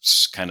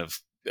apocalypse kind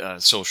of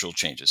social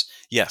changes.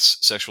 Yes,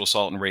 sexual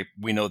assault and rape,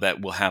 we know that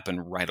will happen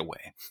right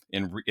away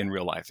in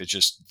real life. It's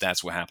just,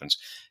 that's what happens.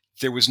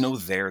 There was no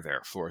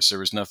there for us. There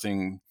was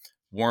nothing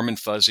warm and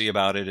fuzzy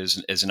about it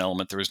as an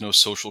element. There was no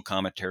social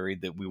commentary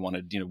that we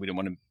wanted. We didn't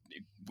want to.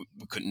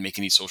 We couldn't make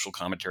any social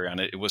commentary on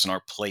it. It wasn't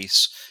our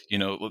place.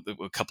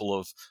 A couple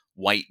of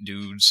white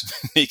dudes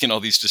making all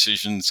these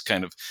decisions,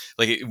 kind of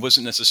like, it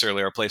wasn't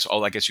necessarily our place.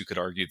 I guess you could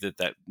argue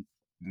that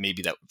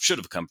maybe that should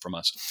have come from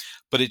us,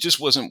 but it just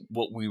wasn't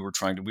what we were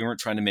trying to. We weren't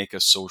trying to make a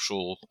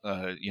social.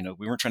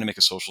 We weren't trying to make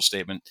a social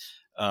statement.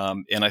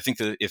 And I think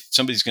that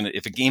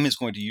if a game is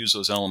going to use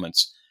those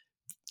elements,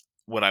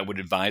 what I would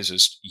advise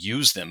is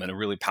use them in a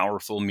really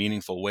powerful,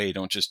 meaningful way.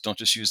 Don't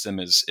just use them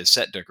as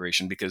set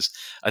decoration, because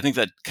I think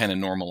that kind of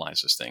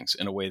normalizes things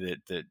in a way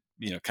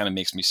that kind of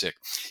makes me sick.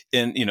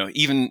 And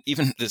even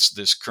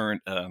this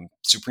current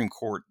Supreme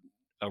Court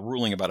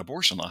ruling about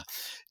abortion law,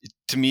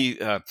 to me,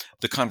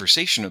 the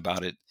conversation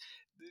about it,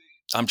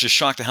 I'm just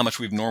shocked at how much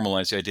we've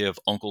normalized the idea of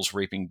uncles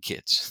raping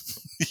kids.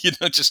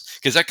 Just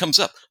because that comes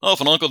up. Oh,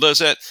 if an uncle does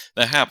that,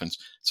 that happens.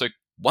 It's like,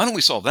 why don't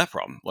we solve that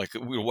problem? Like,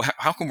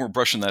 how come we're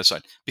brushing that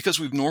aside? Because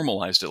we've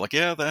normalized it. Like,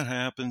 yeah, that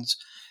happens.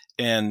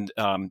 And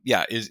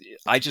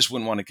I just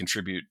wouldn't want to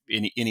contribute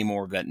any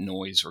more of that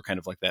noise, or kind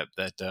of like that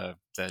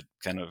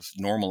kind of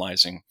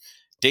normalizing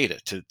data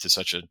to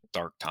such a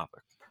dark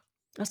topic.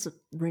 That's a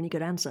really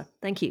good answer.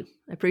 Thank you.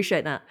 I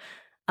appreciate that.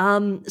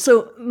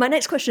 So my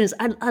next question is,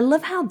 I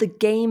love how the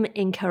game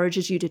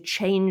encourages you to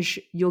change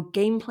your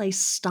gameplay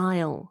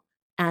style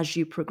as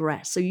you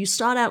progress. So you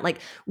start out like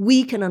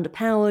weak and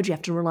underpowered, you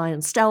have to rely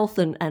on stealth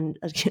and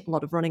a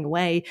lot of running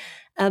away.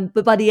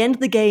 But by the end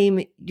of the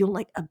game, you're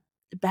like a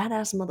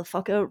badass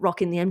motherfucker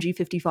rocking the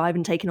MG55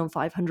 and taking on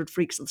 500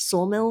 freaks of the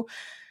sawmill.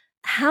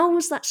 How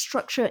was that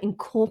structure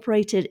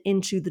incorporated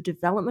into the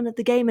development of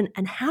the game,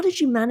 and how did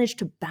you manage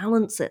to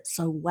balance it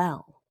so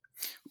well?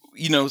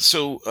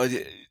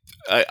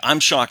 I'm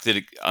shocked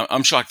that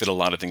I'm shocked that a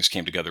lot of things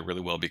came together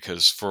really well,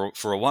 because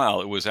for a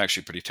while it was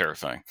actually pretty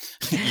terrifying.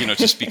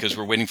 Just because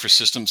we're waiting for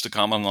systems to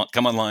come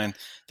online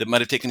that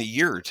might have taken a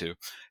year or two,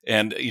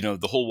 and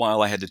the whole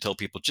while I had to tell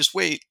people, just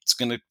wait. It's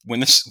gonna when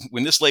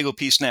this Lego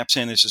piece snaps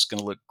in, it's just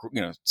gonna look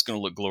it's gonna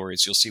look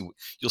glorious.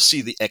 You'll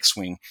see the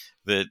X-wing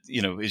that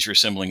as you're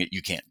assembling it,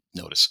 you can't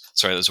notice.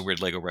 Sorry, that was a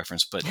weird Lego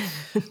reference, but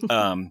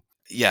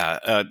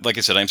yeah, like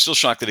I said, I'm still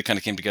shocked that it kind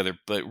of came together.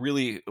 But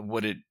really,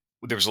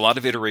 there was a lot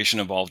of iteration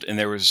involved, and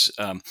there was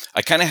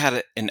I kind of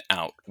had an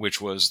out, which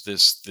was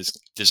this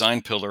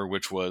design pillar,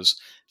 which was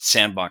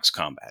sandbox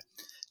combat.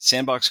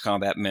 Sandbox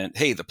combat meant,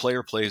 hey, the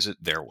player plays it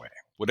their way.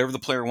 Whatever the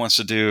player wants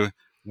to do,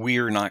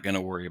 we're not going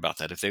to worry about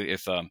that.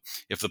 If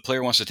the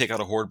player wants to take out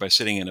a horde by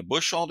sitting in a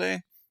bush all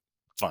day,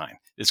 fine.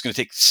 It's going to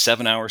take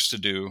 7 hours to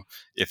do.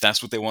 If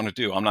that's what they want to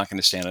do, I'm not going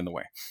to stand in the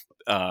way.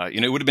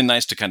 It would have been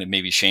nice to kind of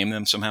maybe shame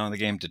them somehow in the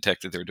game,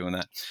 detect that they're doing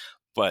that.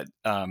 But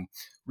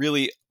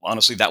really,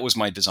 honestly, that was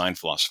my design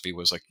philosophy,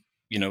 was like,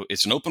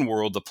 it's an open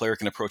world. The player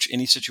can approach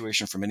any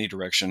situation from any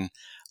direction.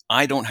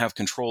 I don't have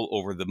control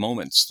over the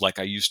moments like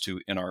I used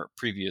to in our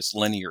previous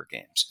linear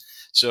games.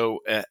 So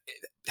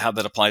how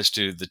that applies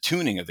to the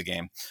tuning of the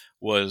game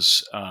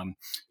was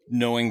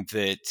knowing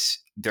that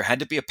there had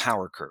to be a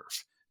power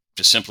curve.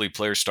 Just simply,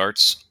 player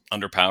starts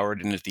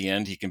underpowered, and at the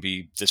end he can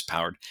be this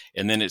powered.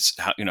 And then it's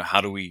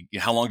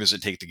how long does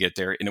it take to get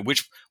there, and at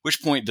which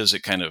point does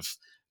it kind of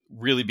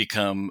really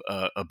become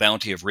a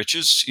bounty of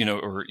riches,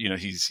 or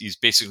he's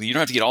basically, you don't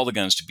have to get all the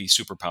guns to be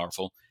super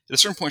powerful. At a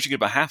certain point, you get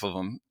about half of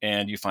them,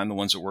 and you find the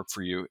ones that work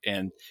for you,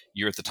 and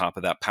you're at the top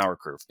of that power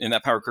curve. And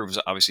that power curve is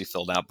obviously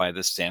filled out by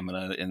the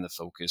stamina and the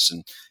focus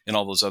and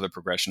all those other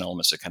progression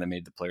elements that kind of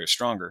made the player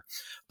stronger.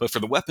 But for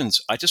the weapons,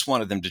 I just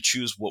wanted them to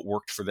choose what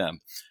worked for them.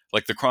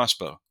 Like the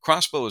crossbow.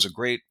 Crossbow is a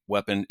great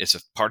weapon. It's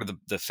a part of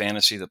the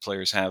fantasy that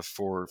players have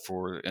for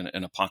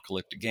an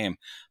apocalyptic game.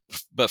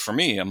 But for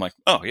me, I'm like,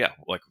 oh yeah,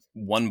 like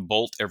one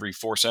bolt every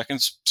 4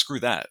 seconds. Screw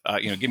that.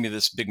 Give me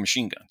this big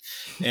machine gun.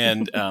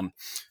 And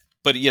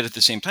but yet at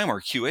the same time, our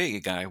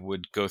QA guy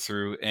would go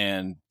through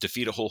and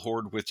defeat a whole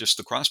horde with just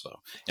the crossbow.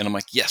 And I'm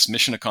like, yes,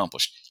 mission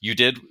accomplished. You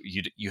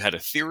had a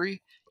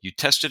theory, you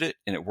tested it,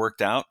 and it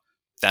worked out.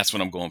 That's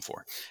what I'm going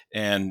for.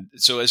 And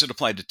so as it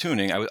applied to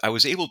tuning, I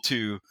was able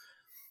to.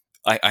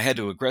 I had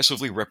to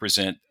aggressively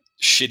represent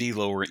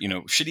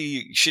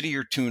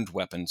shittier tuned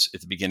weapons at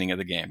the beginning of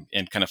the game,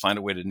 and kind of find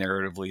a way to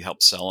narratively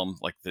help sell them,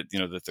 like that,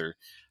 that they're.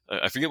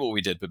 I forget what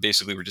we did, but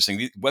basically we're just saying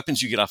the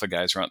weapons you get off of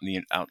guys are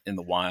out in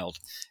the wild,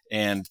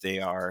 and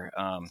they're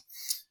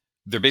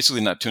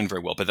basically not tuned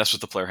very well, but that's what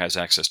the player has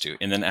access to.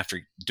 And then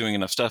after doing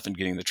enough stuff and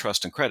getting the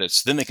trust and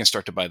credits, then they can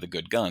start to buy the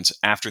good guns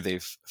after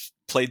they've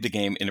played the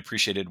game and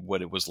appreciated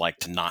what it was like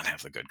to not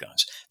have the good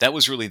guns. That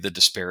was really the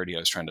disparity I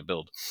was trying to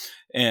build.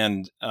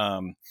 And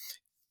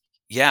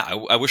yeah,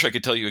 I wish I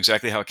could tell you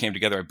exactly how it came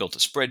together. I built a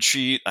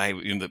spreadsheet. I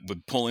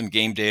would pull in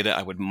game data.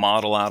 I would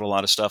model out a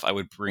lot of stuff. I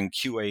would bring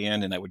QA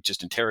in, and I would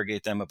just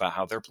interrogate them about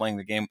how they're playing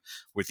the game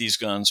with these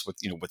guns, with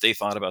what they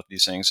thought about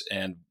these things,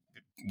 and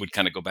would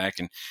kind of go back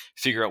and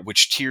figure out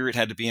which tier it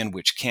had to be in,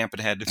 which camp it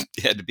had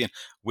to be in,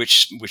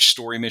 which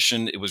story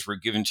mission it was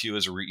given to you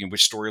as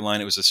which storyline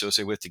it was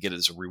associated with to get it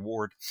as a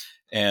reward,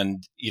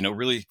 and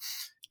really.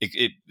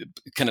 It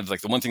kind of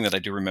like the one thing that I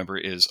do remember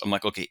is I'm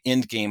like, okay,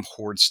 end game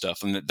horde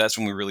stuff. And that's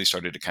when we really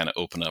started to kind of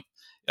open up.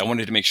 I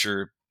wanted to make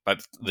sure by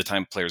the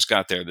time players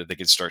got there that they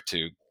could start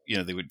to,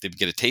 they'd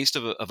get a taste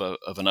of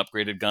an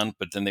upgraded gun,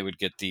 but then they would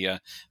get the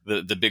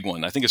big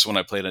one. I think it's when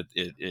I played at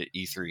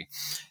E3,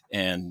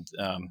 and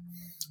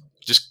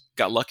just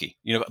got lucky,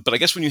 but I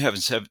guess when you have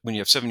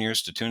 7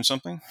 years to tune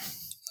something,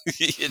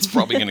 it's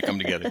probably going to come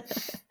together.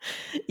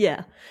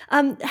 Yeah.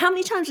 How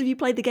many times have you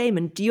played the game,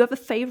 and do you have a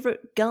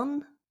favorite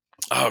gun?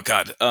 Oh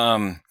God.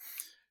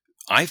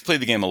 I've played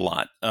the game a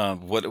lot.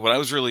 What I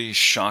was really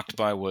shocked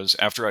by was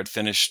after I'd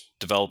finished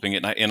developing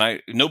it,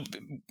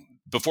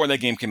 before that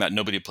game came out,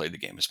 nobody had played the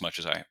game as much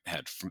as I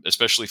had,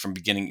 especially from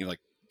beginning, like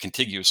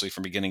contiguously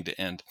from beginning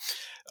to end.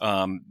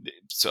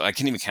 So I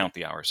can't even count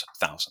the hours,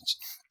 thousands.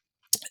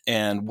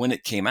 And when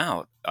it came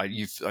out,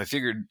 I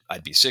figured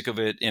I'd be sick of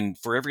it. And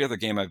for every other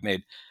game I've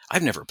made,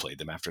 I've never played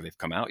them after they've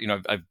come out.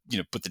 I've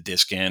put the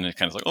disc in and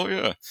kind of like, oh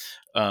yeah.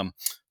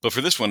 But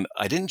for this one,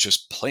 I didn't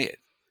just play it.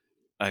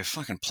 I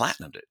fucking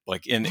platinumed it.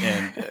 Like, and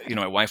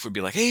my wife would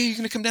be like, "Hey, you're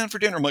gonna come down for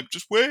dinner?" I'm like,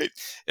 "Just wait."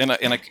 And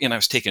I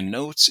was taking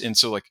notes, and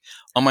so like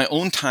on my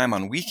own time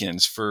on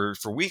weekends for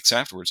weeks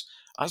afterwards,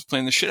 I was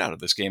playing the shit out of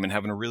this game and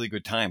having a really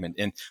good time.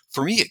 And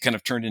for me, it kind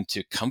of turned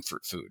into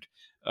comfort food.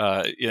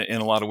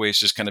 In a lot of ways,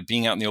 just kind of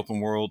being out in the open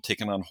world,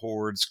 taking on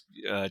hordes,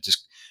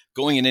 just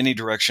going in any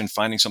direction,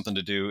 finding something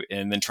to do,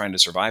 and then trying to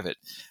survive it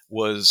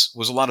was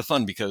a lot of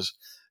fun, because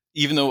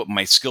even though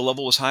my skill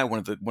level was high, one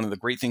of the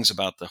great things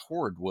about the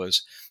horde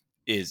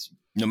is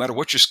no matter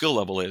what your skill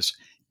level is,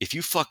 if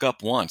you fuck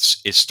up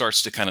once, it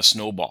starts to kind of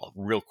snowball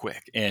real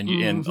quick. And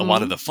a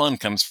lot of Mm-hmm. the fun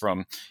comes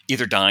from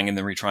either dying and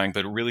then retrying,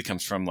 but it really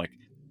comes from like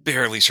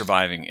barely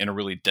surviving in a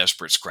really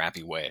desperate,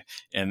 scrappy way,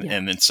 Yeah.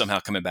 and then somehow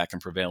coming back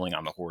and prevailing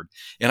on the horde.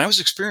 And I was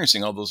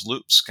experiencing all those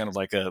loops, kind of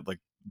like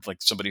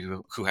somebody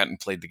who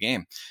hadn't played the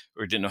game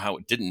or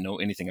didn't know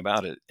anything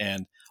about it.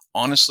 And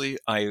honestly,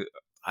 I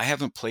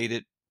haven't played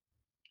it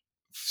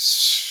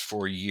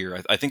for a year.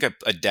 I think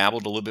I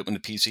dabbled a little bit when the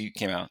PC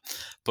came out,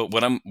 but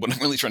what I'm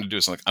really trying to do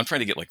is like I'm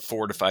trying to get like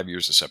 4 to 5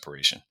 years of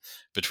separation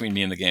between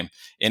me and the game,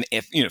 and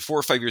if 4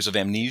 or 5 years of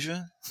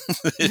amnesia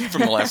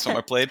from the last time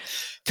I played,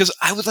 because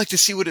I would like to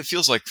see what it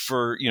feels like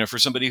for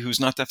somebody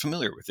who's not that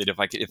familiar with it,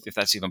 if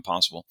that's even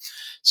possible.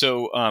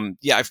 So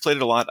yeah, I've played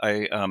it a lot.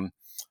 I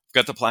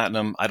got the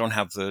platinum. I don't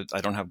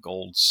have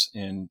golds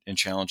in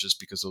challenges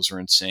because those are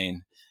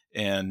insane,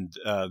 and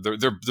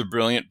they're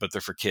brilliant, but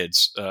they're for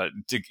kids.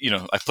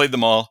 I've played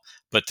them all,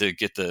 but to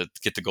get the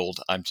gold,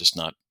 I'm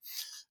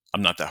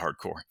not that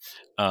hardcore.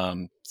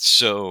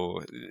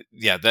 So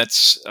yeah,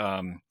 that's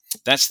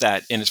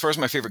that. And as far as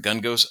my favorite gun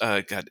goes,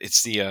 God,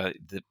 it's the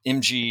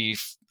MG.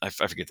 I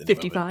forget the name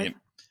of it. 55.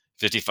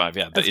 55,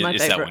 yeah, That's my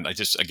it's that favorite. one.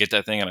 I get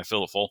that thing and I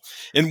fill it full.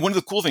 And one of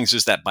the cool things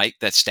is that bike,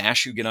 that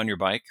stash you get on your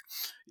bike,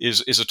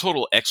 is a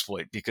total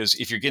exploit, because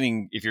if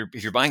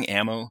you're buying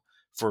ammo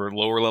for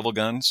lower level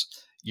guns,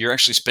 you're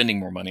actually spending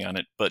more money on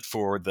it. But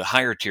for the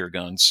higher tier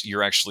guns,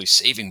 you're actually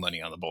saving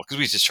money on the bulk, because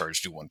we just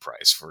charged you one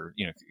price for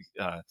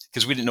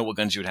because we didn't know what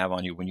guns you would have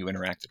on you when you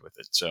interacted with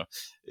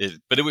it.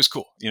 But it was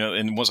cool,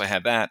 And once I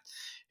had that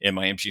in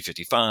my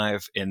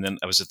MG55, and then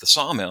I was at the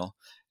sawmill,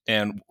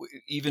 and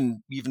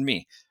even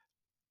me.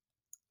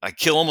 I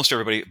kill almost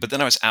everybody, but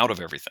then I was out of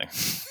everything.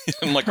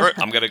 I'm like, all right,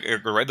 I'm gonna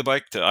go ride the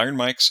bike to Iron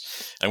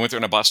Mike's. I went there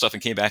and I bought stuff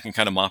and came back and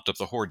kind of mopped up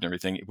the horde and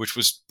everything, which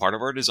was part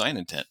of our design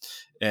intent.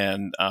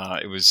 And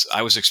I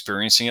was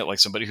experiencing it like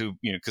somebody who,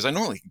 because I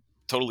normally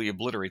totally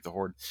obliterate the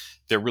horde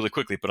there really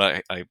quickly, but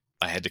I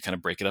had to kind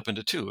of break it up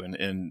into two,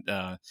 and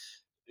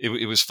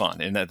it was fun,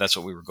 and that's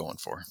what we were going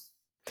for.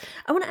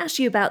 I want to ask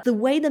you about the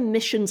way the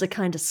missions are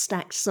kind of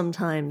stacked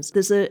sometimes.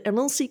 There's a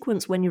little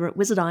sequence when you're at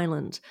Wizard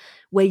Island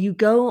where you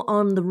go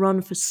on the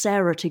run for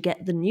Sarah to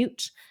get the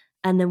newt,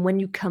 and then when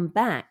you come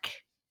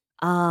back,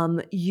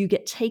 you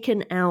get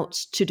taken out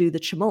to do the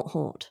Tumult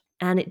Horde.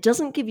 And it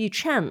doesn't give you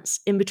chance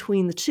in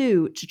between the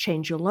two to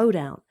change your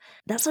loadout.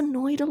 That's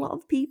annoyed a lot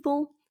of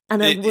people.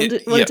 And I Yeah.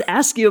 wanted to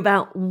ask you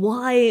about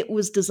why it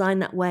was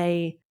designed that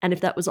way and if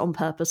that was on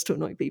purpose to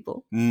annoy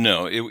people.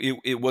 No,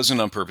 it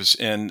wasn't on purpose.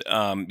 And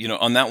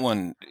on that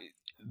one,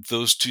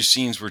 those two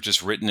scenes were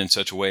just written in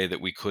such a way that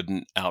we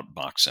couldn't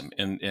outbox them,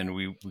 and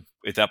we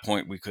at that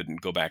point we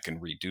couldn't go back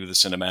and redo the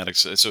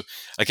cinematics. So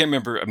I can't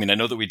remember. I mean, I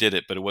know that we did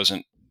it, but it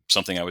wasn't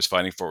something I was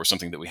fighting for, or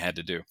something that we had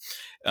to do.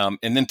 And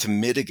then to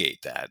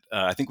mitigate that,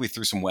 I think we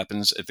threw some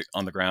weapons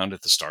on the ground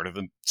at the start of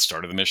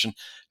the mission.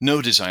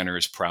 No designer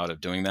is proud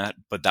of doing that,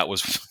 but that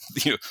was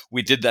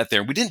we did that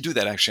there. We didn't do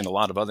that actually in a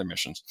lot of other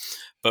missions,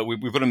 but we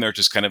put them there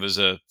just kind of as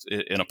an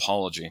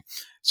apology.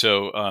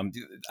 So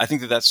I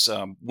think that's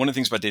one of the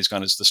things about Days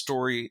Gone is the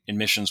story and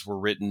missions were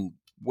written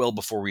well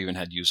before we even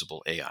had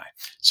usable AI.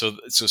 So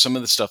some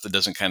of the stuff that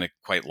doesn't kind of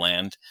quite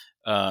land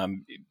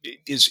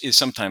is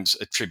sometimes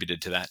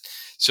attributed to that.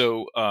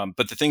 So,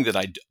 but the thing that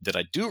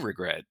I do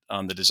regret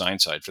on the design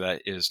side for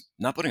that is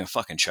not putting a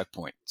fucking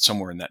checkpoint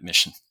somewhere in that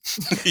mission.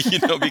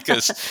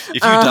 Because if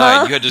you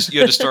died, you had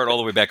to start all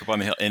the way back up on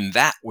the hill, and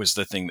that was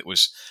the thing that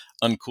was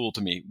uncool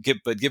to me.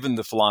 But given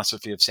the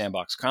philosophy of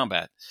sandbox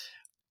combat,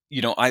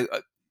 I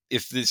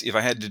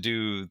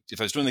if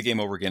I was doing the game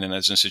over again and I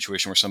was in a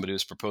situation where somebody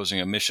was proposing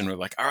a mission, we're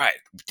like, all right,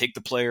 take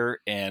the player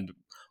and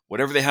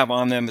whatever they have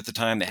on them at the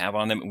time, they have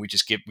on them, and we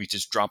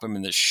just drop them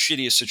in the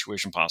shittiest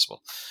situation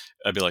possible.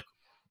 I'd be like,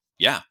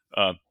 yeah,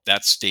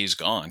 that's Days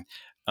Gone,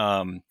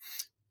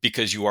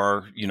 because you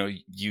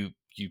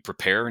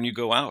prepare and you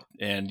go out,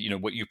 and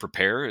what you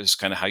prepare is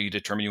kind of how you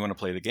determine you want to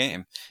play the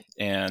game.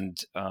 And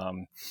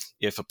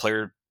if a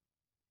player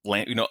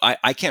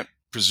I can't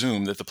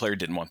presume that the player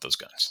didn't want those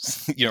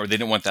guns, or they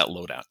didn't want that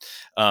loadout.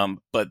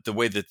 But the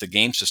way that the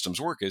game systems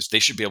work is they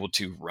should be able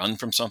to run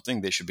from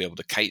something. They should be able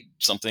to kite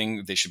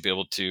something. They should be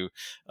able to,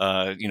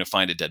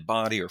 find a dead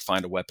body or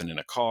find a weapon in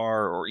a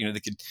car, or,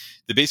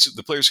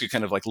 the players could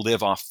kind of like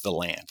live off the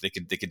land. They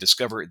could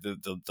discover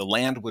the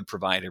land would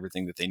provide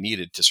everything that they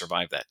needed to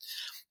survive that.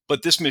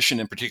 But this mission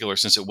in particular,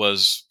 since it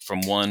was from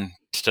one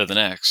to the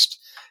next,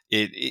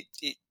 it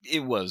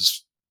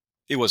was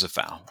a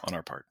foul on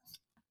our part.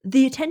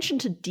 The attention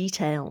to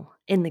detail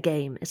in the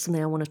game is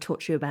something I want to talk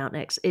to you about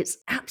next. It's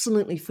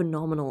absolutely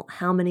phenomenal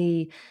how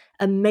many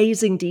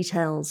amazing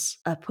details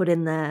are put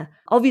in there.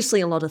 Obviously,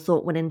 a lot of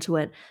thought went into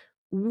it.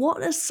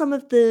 What are some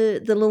of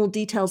the little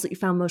details that you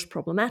found most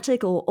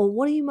problematic, or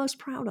what are you most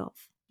proud of?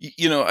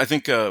 I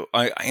think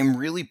I am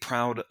really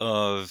proud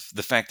of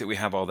the fact that we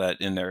have all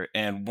that in there.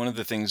 And one of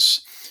the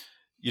things,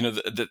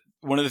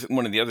 one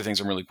of the other things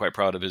I'm really quite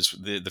proud of is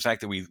the fact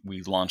that we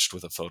launched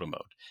with a photo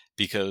mode,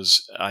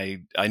 because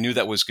I knew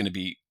that was going to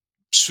be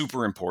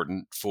super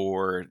important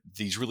for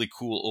these really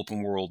cool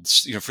open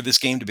worlds, for this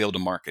game to be able to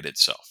market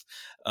itself,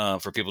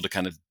 for people to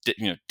kind of,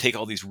 take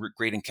all these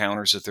great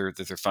encounters that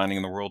they're finding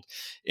in the world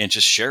and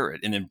just share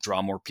it and then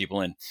draw more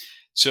people in.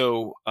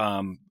 So,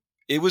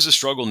 it was a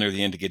struggle near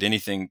the end to get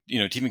anything,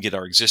 to even get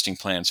our existing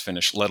plans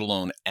finished, let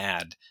alone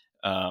add,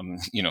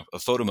 a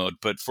photo mode.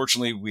 But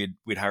fortunately,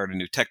 we'd hired a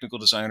new technical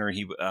designer.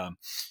 He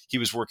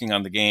was working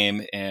on the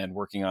game and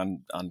working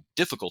on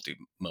difficulty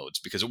modes,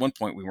 because at one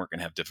point we weren't going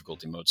to have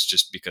difficulty modes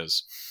just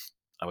because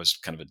I was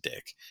kind of a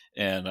dick.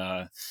 And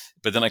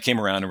but then I came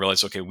around and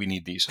realized, okay, we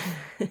need these.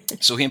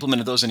 So he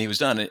implemented those and he was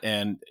done.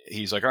 And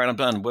he's like, all right, I'm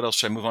done. What else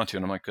should I move on to?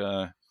 And I'm like,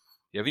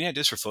 you have any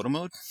ideas for photo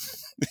mode?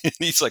 And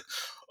he's like,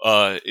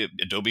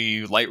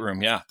 Adobe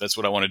Lightroom. Yeah, that's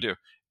what I want to do.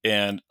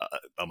 And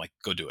I'm like,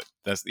 go do it.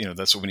 That's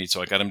what we need.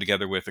 So I got him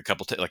together with a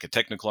couple, like a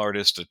technical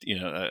artist,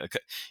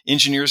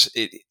 engineers.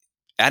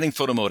 Adding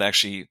photo mode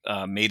actually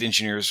made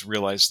engineers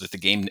realize that the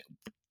game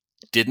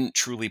didn't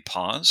truly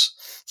pause,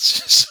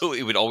 so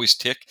it would always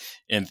tick.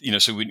 And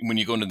so when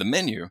you go into the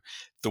menu,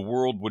 the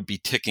world would be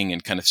ticking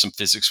and kind of some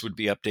physics would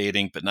be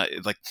updating, but not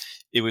like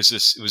it was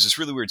this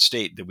really weird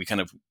state that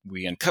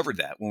we uncovered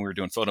that when we were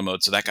doing photo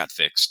mode, so that got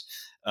fixed.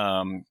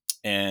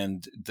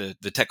 And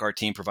the tech art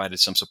team provided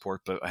some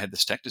support, but I had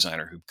this tech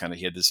designer who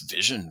he had this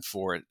vision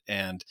for it,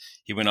 and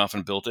he went off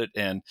and built it.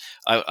 And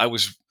I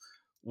was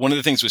one of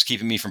the things that was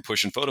keeping me from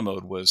pushing photo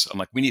mode was I'm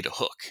like, we need a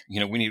hook. We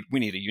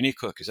need a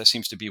unique hook, because that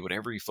seems to be what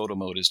every photo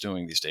mode is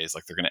doing these days.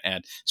 Like, they're going to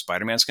add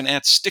Spider-Man's going to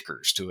add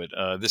stickers to it.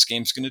 This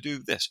game's going to do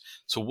this.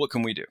 So what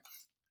can we do?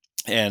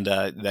 And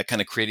that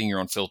kind of creating your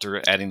own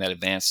filter, adding that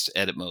advanced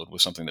edit mode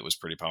was something that was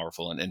pretty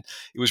powerful. And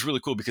it was really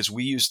cool because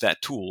we used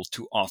that tool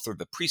to author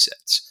the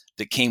presets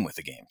that came with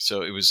the game.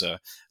 So it was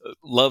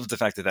loved the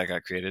fact that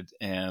got created.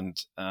 And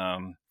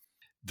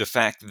the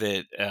fact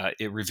that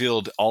it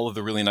revealed all of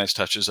the really nice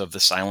touches of the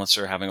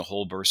silencer having a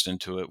hole burst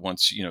into it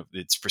once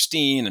it's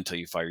pristine until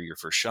you fire your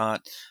first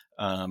shot.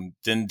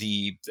 Then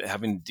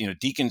having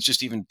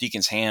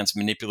Deacon's hands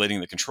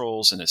manipulating the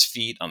controls and his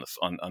feet on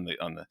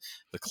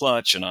the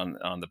clutch and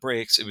on the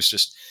brakes. It was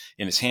just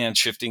in his hand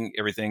shifting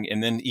everything,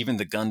 and then even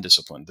the gun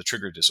discipline, the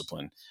trigger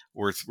discipline,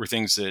 were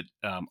things that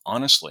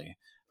honestly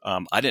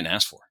I didn't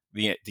ask for.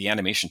 The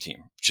animation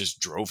team just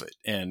drove it,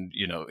 and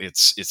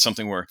it's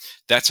something where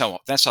that's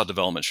how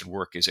development should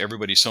work. Is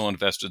everybody's so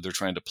invested, they're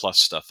trying to plus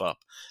stuff up,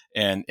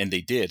 and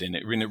they did, and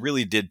it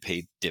really did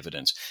pay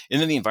dividends.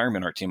 And then the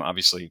environment art team,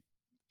 obviously,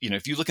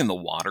 if you look in the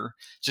water,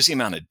 just the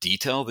amount of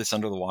detail that's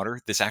under the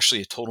water, that's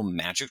actually a total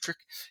magic trick,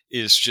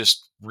 is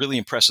just really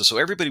impressive. So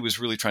everybody was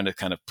really trying to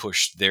kind of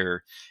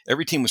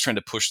every team was trying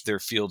to push their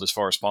field as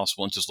far as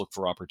possible and just look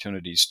for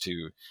opportunities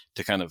to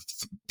kind of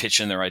pitch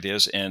in their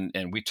ideas, and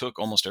we took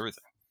almost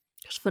everything.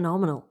 It's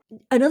phenomenal.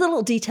 Another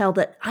little detail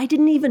that I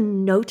didn't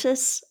even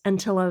notice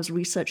until I was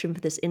researching for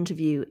this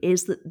interview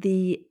is that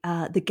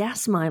the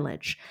gas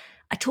mileage.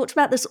 I talked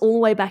about this all the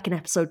way back in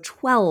episode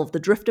 12, the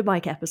drifter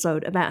bike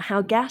episode, about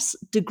how gas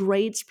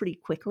degrades pretty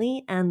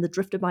quickly and the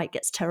drifter bike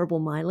gets terrible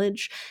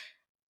mileage.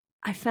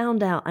 I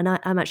found out, and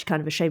I'm actually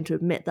kind of ashamed to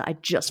admit that I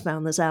just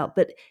found this out,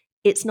 but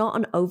it's not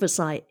an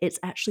oversight. It's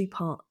actually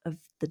part of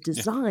the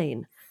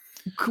design.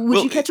 Yeah.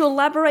 Would you care to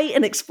elaborate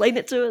and explain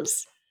it to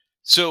us?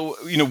 So,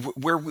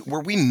 where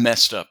we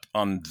messed up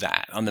on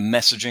the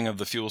messaging of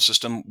the fuel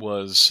system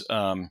was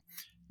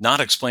not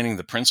explaining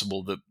the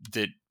principle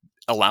that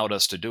allowed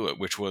us to do it,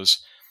 which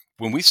was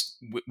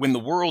when the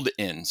world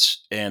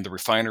ends and the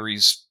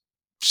refineries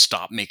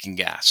stop making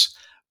gas,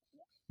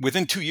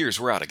 within 2 years,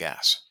 we're out of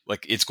gas.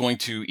 Like, it's going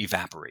to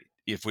evaporate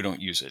if we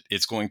don't use it.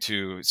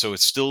 So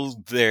it's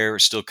still there,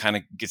 it's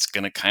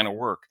going to kind of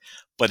work,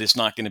 but it's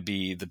not going to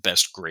be the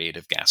best grade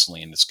of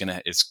gasoline. It's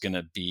going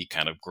to be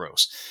kind of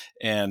gross.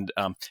 And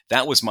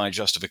that was my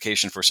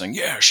justification for saying,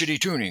 yeah, shitty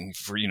tuning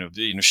for,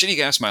 shitty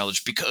gas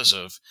mileage because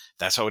of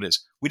that's how it is.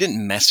 We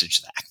didn't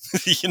message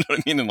that. You know what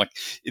I mean?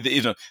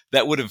 And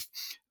that would have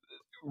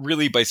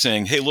really, by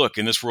saying, hey, look,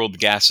 in this world, the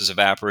gas is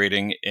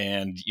evaporating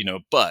and,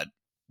 but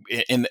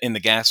in the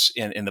gas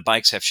and the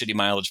bikes have shitty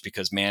mileage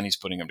because he's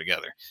putting them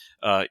together.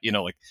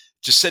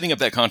 Just setting up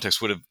that context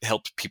would have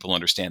helped people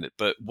understand it.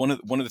 But one of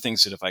the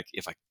things that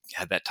if I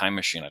had that time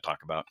machine I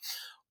talk about,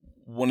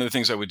 one of the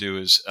things I would do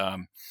is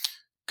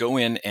go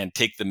in and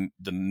take the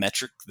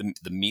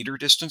meter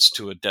distance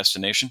to a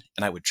destination,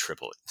 and I would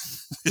triple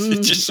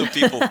it, just so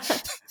people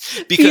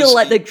feel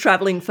like they're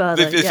traveling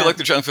further. They feel like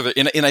they're traveling further,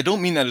 and I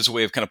don't mean that as a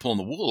way of kind of pulling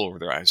the wool over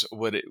their eyes.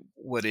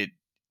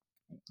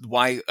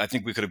 Why I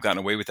think we could have gotten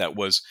away with that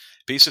was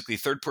basically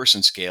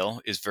third-person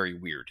scale is very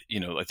weird.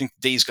 I think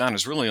Days Gone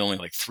is really only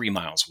like 3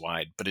 miles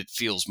wide, but it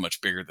feels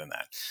much bigger than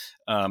that.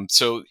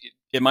 So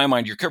in my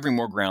mind, you're covering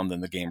more ground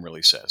than the game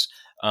really says.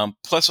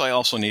 Plus, I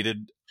also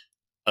needed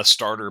a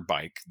starter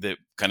bike that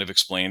kind of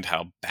explained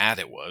how bad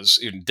it was.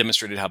 It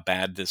demonstrated how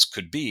bad this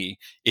could be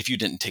if you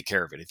didn't take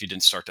care of it, if you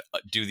didn't start to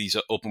do these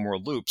open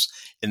world loops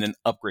and then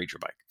upgrade your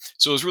bike.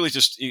 So it was really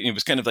it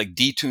was kind of like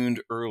detuned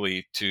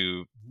early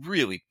to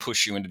really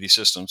push you into these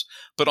systems,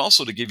 but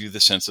also to give you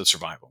the sense of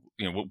survival,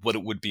 what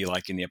it would be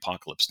like in the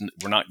apocalypse.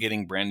 We're not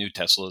getting brand new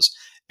Teslas.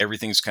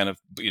 everything's kind of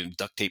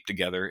duct taped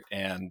together,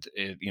 and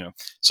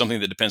something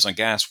that depends on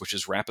gas, which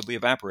is rapidly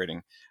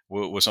evaporating,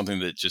 was something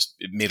that just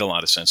it made a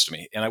lot of sense to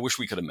me, and I wish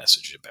we could have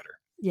messaged it better.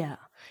 Yeah.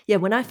 Yeah,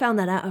 when I found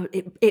that out,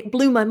 it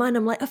blew my mind.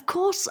 I'm like, of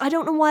course, I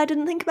don't know why I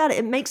didn't think about it.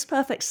 It makes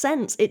perfect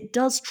sense. It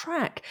does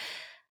track.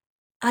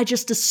 I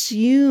just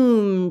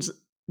assumed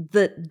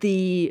that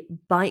the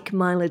bike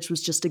mileage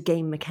was just a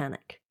game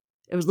mechanic.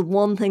 It was the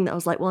one thing that I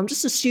was like, well, I'm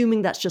just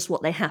assuming that's just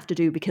what they have to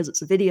do because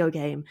it's a video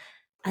game.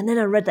 And then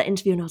I read that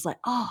interview and I was like,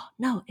 oh,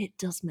 no, it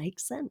does make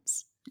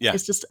sense. Yeah.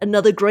 It's just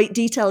another great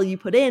detail you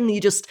put in.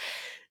 You just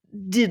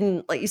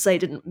didn't, like you say,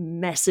 didn't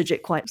message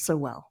it quite so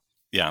well.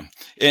 Yeah.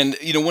 And,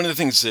 one of the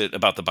things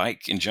about the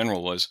bike in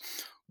general was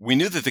we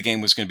knew that the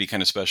game was going to be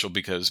kind of special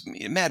because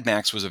Mad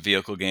Max was a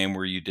vehicle game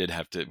where you did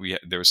have to,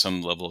 there was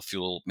some level of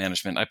fuel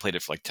management. I played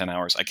it for like 10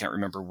 hours. I can't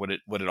remember what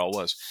it all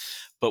was.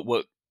 But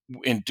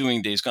in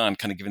doing Days Gone,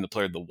 kind of giving the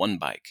player the one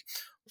bike,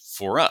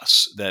 for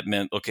us, that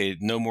meant, okay,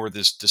 no more of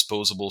this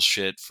disposable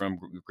shit from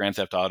Grand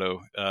Theft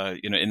Auto,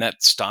 and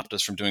that stopped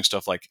us from doing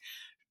stuff like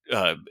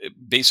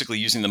basically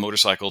using the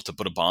motorcycle to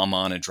put a bomb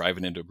on and drive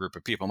it into a group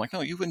of people. I'm like,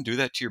 no, you wouldn't do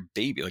that to your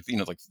baby. Like,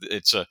 like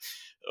it's a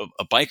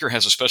biker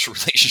has a special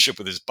relationship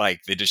with his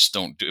bike. They just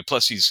don't do it.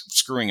 Plus he's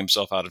screwing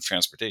himself out of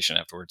transportation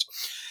afterwards.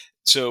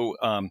 So,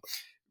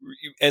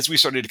 as we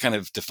started to kind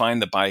of define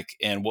the bike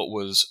and what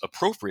was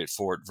appropriate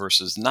for it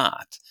versus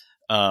not,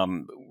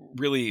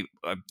 really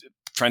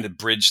trying to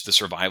bridge the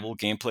survival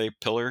gameplay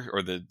pillar,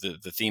 or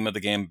the theme of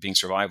the game being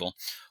survival,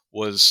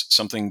 was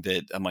something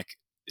that I'm like,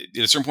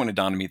 at a certain point it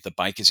dawned on me, the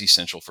bike is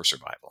essential for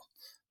survival.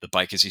 The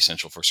bike is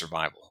essential for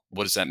survival.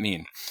 What does that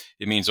mean?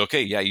 It means,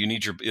 okay, yeah, you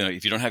need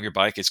if you don't have your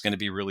bike, it's going to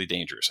be really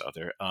dangerous out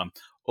there.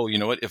 Oh, you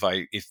know what?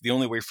 If the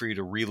only way for you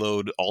to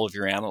reload all of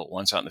your ammo at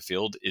once out in the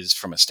field is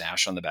from a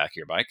stash on the back of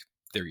your bike,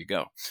 there you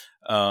go.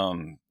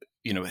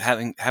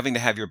 Having to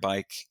have your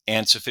bike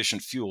and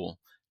sufficient fuel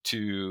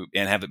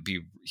and have it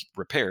be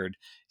repaired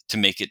to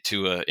make it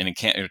to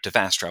to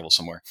fast travel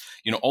somewhere.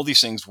 All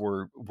these things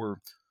were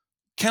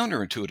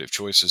counterintuitive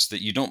choices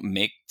that you don't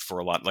make for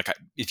a lot. Like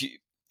if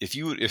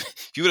you would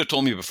have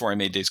told me before I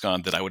made Days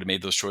Gone that I would have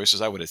made those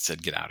choices, I would have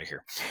said, get out of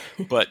here.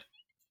 But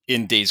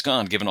in Days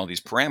Gone, given all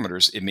these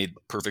parameters, it made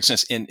perfect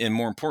sense. And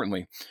more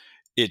importantly,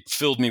 it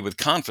filled me with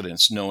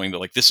confidence knowing that,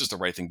 like, this is the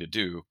right thing to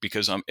do,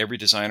 because every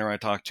designer I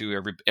talk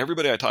to,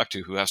 everybody I talk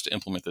to who has to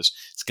implement this,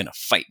 is going to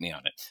fight me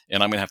on it.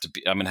 And I'm going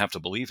to have to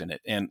believe in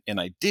it. And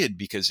I did,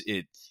 because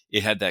it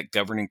had that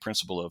governing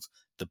principle of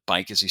the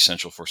bike is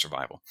essential for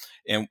survival.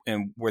 And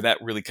where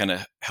that really kind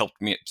of helped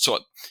me. So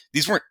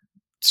these weren't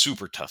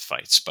super tough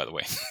fights, by the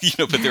way,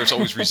 but there's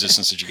always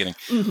resistance that you're getting.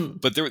 Mm-hmm.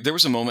 But there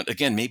was a moment,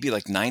 again, maybe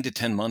like 9 to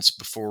 10 months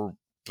before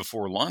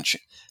launch,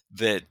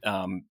 that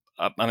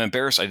I'm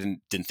embarrassed I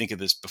didn't think of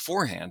this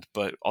beforehand,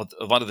 but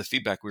a lot of the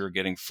feedback we were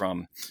getting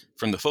from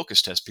the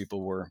focus test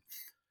people were,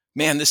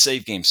 man, this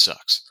save game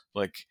sucks.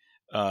 Like,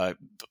 I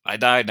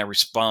died and I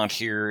respawned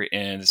here,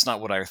 and it's not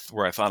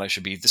where I thought I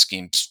should be. This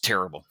game's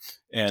terrible.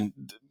 And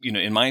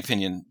in my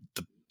opinion,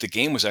 the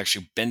game was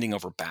actually bending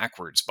over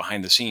backwards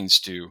behind the scenes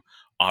to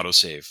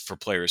autosave for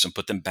players and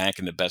put them back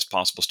in the best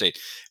possible state.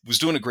 It was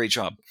doing a great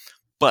job.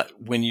 But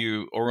when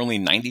you are only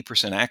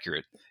 90%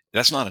 accurate,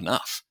 that's not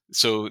enough.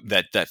 So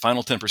that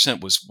final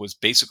 10% was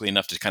basically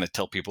enough to kind of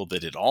tell people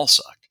that it all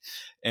sucked.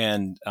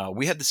 And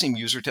we had the same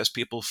user test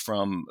people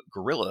from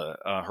Guerrilla,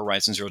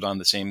 Horizon Zero Dawn,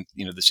 the same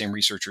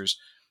researchers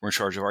were in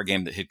charge of our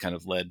game that had kind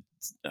of led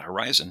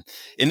Horizon,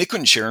 and they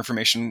couldn't share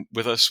information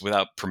with us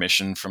without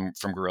permission from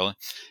Guerrilla.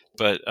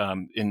 But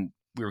we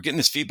were getting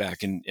this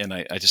feedback, and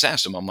I just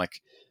asked them, I'm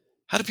like,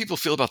 how do people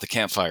feel about the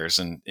campfires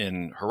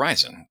in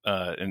Horizon?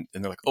 And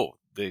they're like, oh,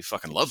 they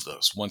fucking love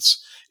those.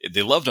 Once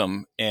they loved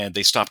them, and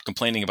they stopped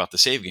complaining about the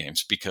save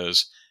games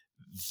because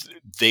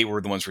they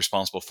were the ones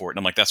responsible for it. And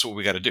I'm like, that's what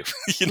we got to do,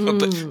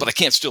 But I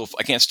can't steal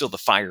the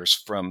fires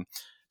from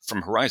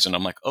Horizon.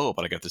 I'm like, oh,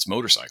 but I got this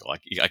motorcycle.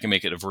 I can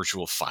make it a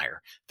virtual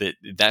fire.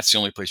 That's the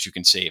only place you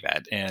can save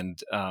at.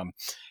 And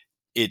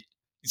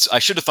I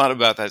should have thought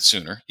about that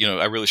sooner.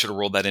 I really should have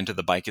rolled that into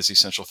the bike is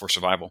essential for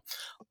survival.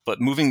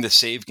 But moving the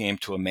save game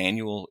to a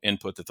manual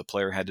input that the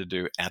player had to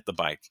do at the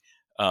bike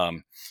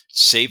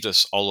saved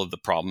us all of the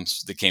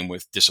problems that came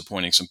with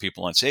disappointing some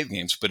people on save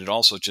games. But it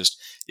also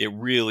it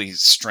really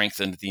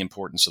strengthened the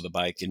importance of the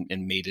bike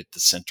and made it the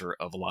center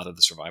of a lot of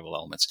the survival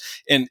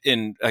elements. And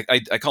I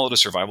call it a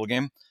survival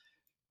game.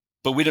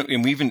 But we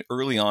even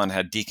early on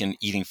had Deacon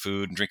eating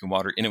food and drinking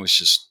water, and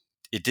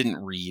it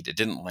didn't read. It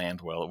didn't land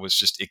well.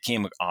 It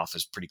came off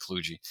as pretty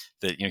kludgy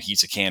that, he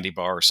eats a candy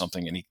bar or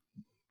something, and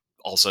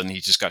all of a sudden he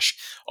just got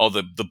all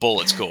the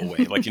bullets go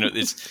away. Like,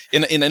 it's,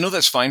 and I know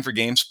that's fine for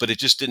games, but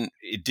it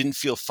didn't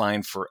feel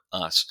fine for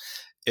us.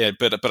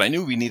 But I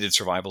knew we needed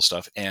survival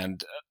stuff,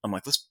 and I'm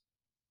like, let's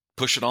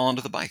push it all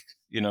onto the bike,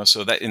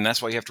 so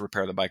that's why you have to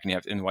repair the bike,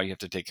 and why you have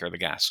to take care of the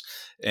gas.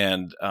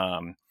 And,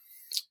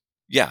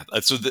 yeah.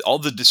 So all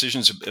the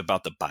decisions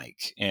about the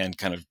bike and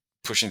kind of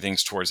pushing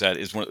things towards that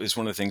is one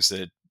of the things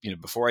that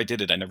before I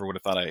did it, I never would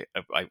have thought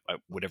I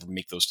would ever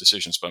make those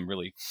decisions. But I'm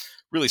really,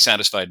 really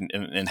satisfied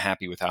and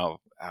happy with how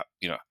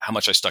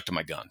much I stuck to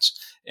my guns.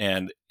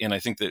 And I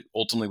think that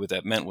ultimately what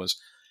that meant was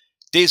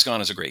Days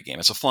Gone is a great game.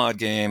 It's a flawed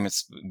game.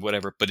 It's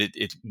whatever, but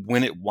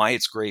why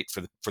it's great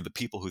for the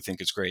people who think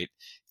it's great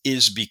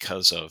is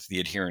because of the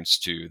adherence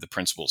to the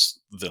principles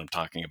that I'm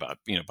talking about.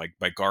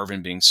 By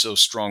Garvin being so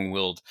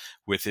strong-willed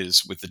with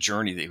the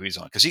journey that he's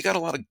on, because he got a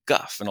lot of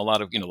guff and a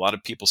lot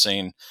of people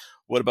saying,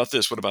 "What about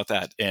this? What about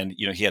that?" And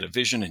he had a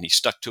vision and he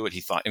stuck to it.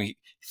 He thought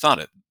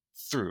it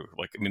through.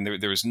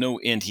 There was no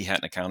end he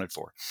hadn't accounted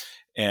for.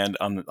 And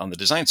on the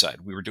design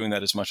side, we were doing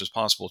that as much as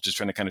possible, just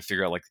trying to kind of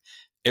figure out, like,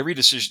 every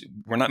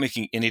decision. We're not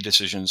making any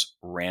decisions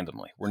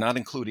randomly. We're not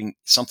including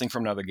something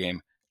from another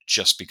game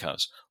just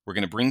because. We're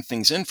going to bring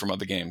things in from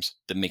other games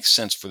that make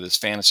sense for this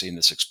fantasy and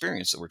this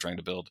experience that we're trying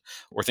to build,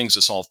 or things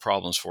that solve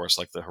problems for us,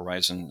 like the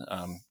Horizon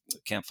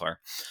campfire.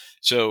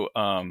 So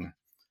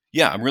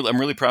yeah, I'm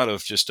really proud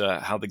of just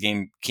how the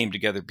game came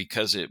together,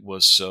 because it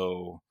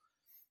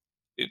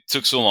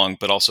took so long,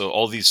 but also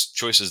all these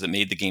choices that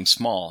made the game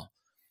small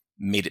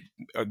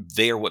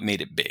they are what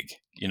made it big.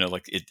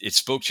 Like it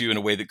spoke to you in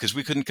a way that, because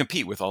we couldn't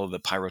compete with all of the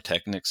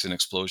pyrotechnics and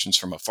explosions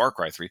from a Far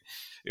Cry 3,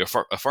 a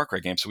Far Cry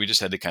game. So we just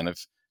had to kind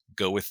of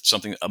go with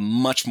something a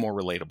much more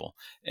relatable.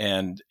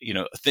 And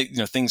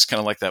things kind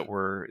of like that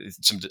were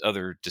some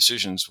other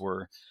decisions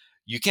were,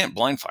 you can't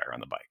blind fire on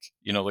the bike.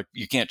 Like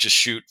you can't just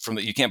shoot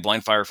you can't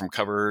blind fire from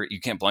cover.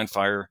 You can't blind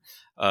fire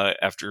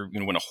after,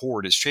 when a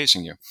horde is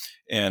chasing you.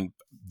 And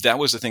that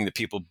was the thing that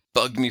people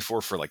bugged me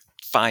for like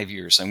 5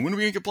 years, saying, "When are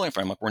we gonna get blind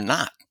fire?" I'm like, "We're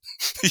not."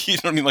 You know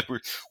what I mean? Like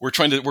we're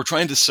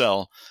trying to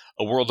sell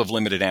a world of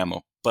limited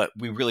ammo, but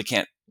we really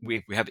can't.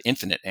 We have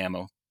infinite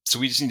ammo. So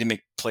we just need to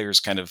make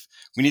players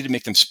we need to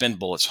make them spend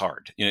bullets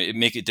hard.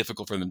 Make it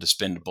difficult for them to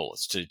spend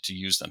bullets, to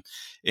use them.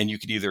 And you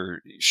could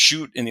either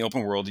shoot in the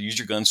open world, use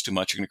your guns too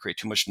much, you're going to create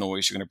too much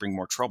noise, you're going to bring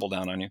more trouble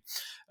down on you.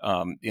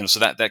 So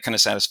that kind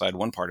of satisfied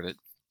one part of it.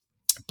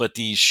 But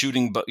the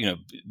shooting,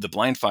 the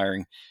blind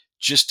firing,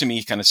 just to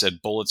me kind of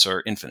said bullets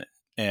are infinite.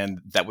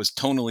 And that was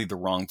tonally the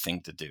wrong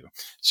thing to do.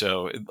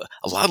 So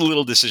a lot of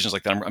little decisions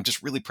like that, I'm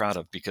just really proud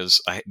of,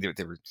 because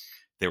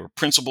they were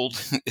principled.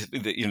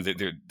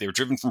 They were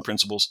driven from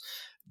principles.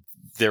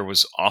 There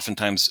was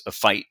oftentimes a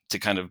fight to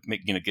kind of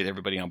get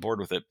everybody on board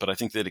with it, but I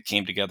think that it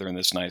came together in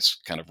this nice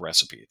kind of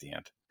recipe at the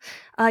end.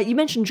 You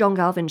mentioned John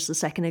Garvin just a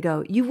second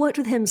ago. You worked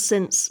with him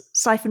since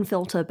Siphon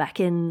Filter back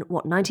in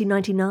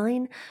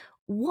 1999.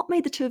 What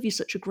made the two of you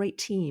such a great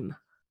team?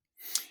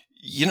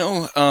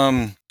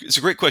 It's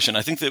a great question.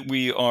 I think that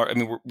we are. I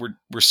mean,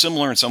 we're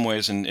similar in some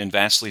ways and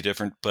vastly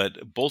different,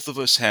 but both of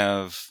us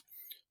have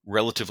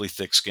relatively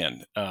thick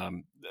skin,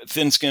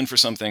 thin skin for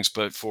some things,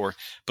 but for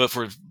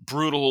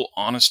brutal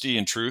honesty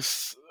and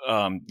truth.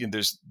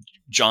 There's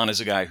John is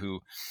a guy who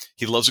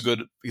he loves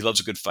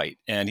a good fight,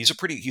 and he's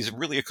a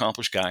really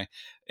accomplished guy,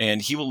 and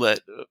he will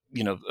let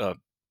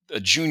a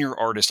junior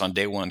artist on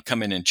day one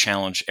come in and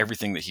challenge every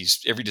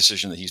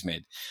decision that he's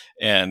made,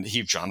 and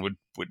John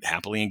would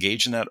happily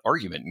engage in that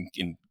argument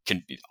and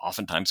can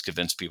oftentimes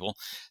convince people.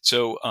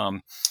 So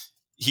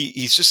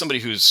he's just somebody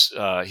who's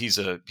he's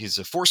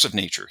a force of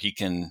nature. He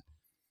can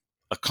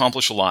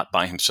accomplish a lot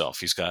by himself.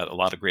 He's got a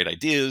lot of great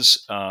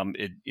ideas.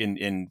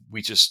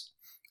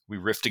 We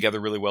riff together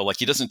really well. Like,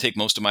 he doesn't take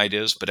most of my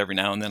ideas, but every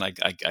now and then I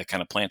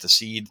kind of plant a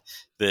seed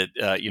that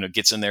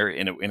gets in there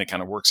and it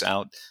kind of works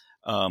out.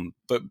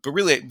 But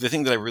really, the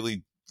thing that I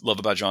really love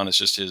about John is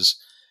just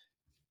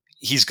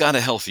he's got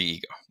a healthy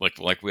ego,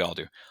 like we all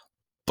do,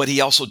 but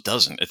he also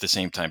doesn't at the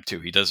same time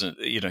too. He doesn't,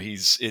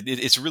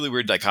 it's a really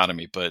weird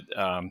dichotomy, but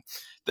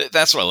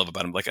that's what I love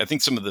about him. Like, I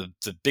think some of the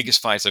biggest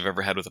fights I've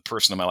ever had with a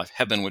person in my life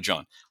have been with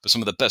John, but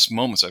some of the best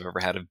moments I've ever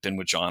had have been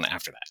with John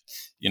after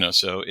that.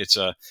 So it's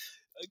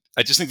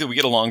I just think that we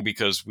get along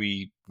because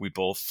we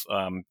both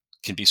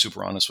can be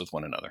super honest with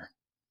one another.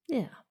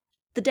 Yeah.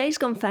 The Days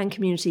Gone fan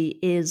community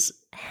is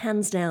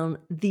hands down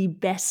the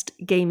best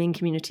gaming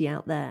community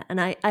out there. And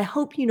I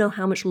hope you know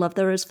how much love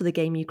there is for the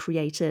game you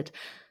created.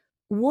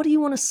 What do you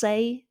want to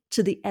say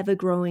to the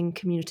ever-growing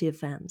community of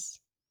fans?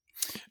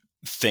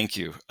 Thank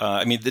you.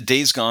 I mean, the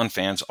Days Gone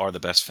fans are the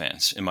best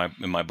fans in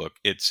my book.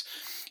 It's,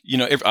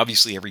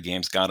 obviously every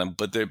game's got them,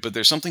 but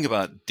there's something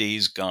about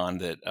Days Gone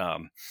that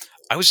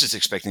I was just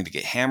expecting to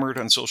get hammered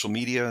on social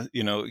media,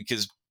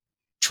 because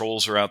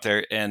trolls are out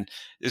there, and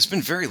there's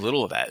been very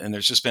little of that. And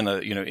there's just been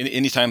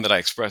any time that I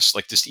express,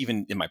 like, just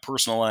even in my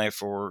personal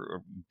life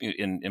or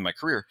in my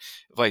career,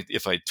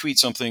 if I tweet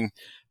something,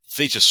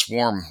 they just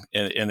swarm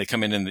and they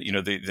come in and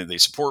they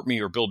support me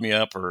or build me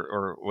up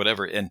or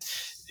whatever. And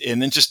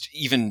then just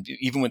even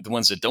with the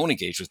ones that don't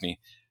engage with me,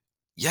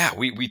 yeah,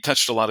 we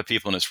touched a lot of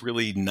people, and it's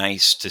really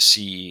nice to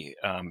see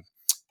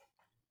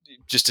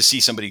just to see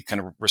somebody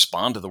kind of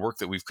respond to the work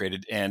that we've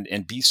created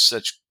and be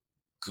such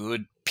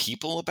good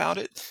people about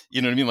it.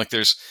 You know what I mean? Like,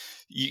 there's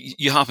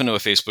you hop into a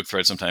Facebook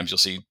thread, sometimes you'll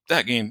see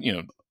that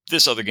game,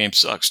 this other game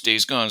sucks,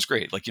 Days Gone is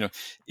great. Like,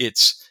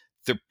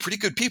 they're pretty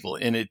good people,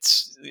 and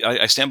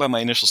I stand by my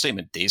initial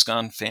statement. Days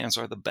Gone fans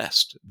are the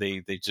best.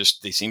 They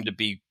seem to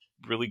be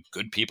really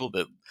good people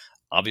that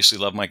obviously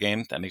love my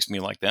game. That makes me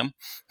like them.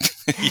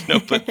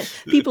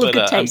 People of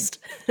good taste.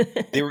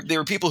 They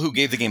were people who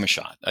gave the game a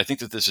shot. I think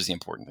that this is the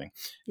important thing.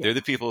 Yeah. They're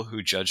the people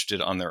who judged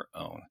it on their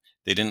own.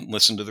 They didn't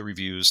listen to the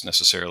reviews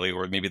necessarily,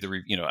 or maybe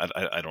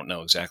I don't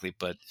know exactly,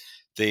 but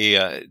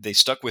they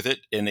stuck with it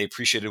and they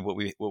appreciated what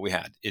we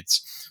had.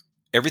 It's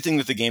everything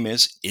that the game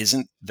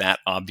isn't that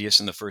obvious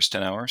in the first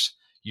 10 hours.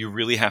 You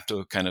really have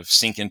to kind of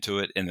sink into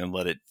it and then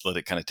let it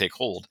kind of take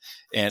hold.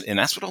 And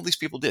that's what all these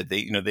people did.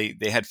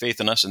 They had faith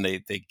in us and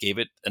they gave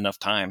it enough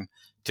time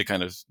to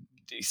kind of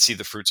see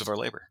the fruits of our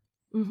labor.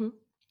 Mm-hmm.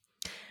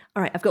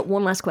 All right, I've got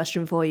one last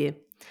question for you.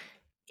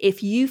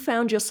 If you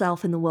found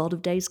yourself in the world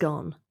of Days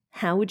Gone,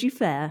 how would you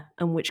fare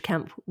and which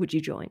camp would you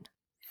join?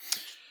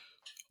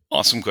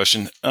 Awesome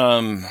question.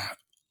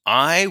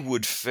 I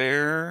would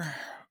fare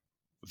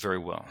very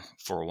well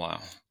for a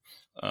while.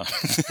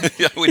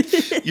 I would,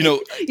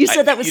 you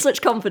said that with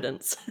such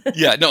confidence.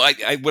 Yeah, no,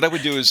 what I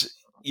would do is,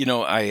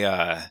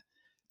 I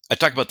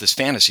talk about this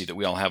fantasy that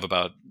we all have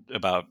about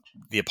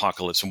the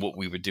apocalypse and what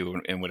we would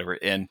do and whatever.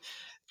 And,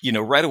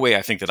 right away,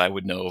 I think that I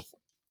would know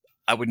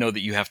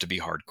that you have to be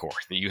hardcore,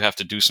 that you have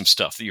to do some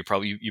stuff that you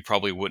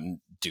probably wouldn't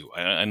do.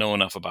 I know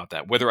enough about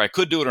that. Whether I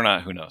could do it or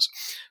not, who knows?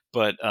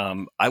 But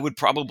I would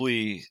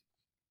probably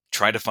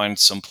try to find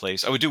some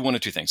place. I would do one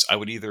of two things.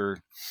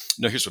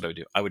 Here's what I would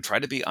do. I would try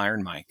to be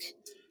Iron Mike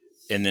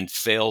and then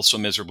fail so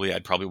miserably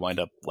I'd probably wind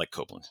up like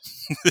Copeland.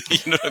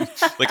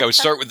 Like I would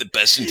start with the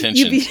best intentions.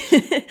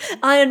 You'd be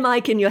Iron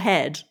Mike in your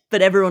head,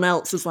 but everyone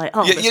else is like,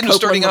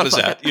 starting out as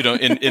that,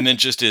 and then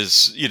just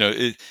as,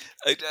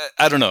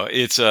 I don't know.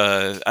 It's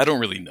I don't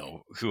really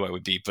know who I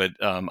would be, but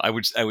I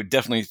would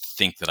definitely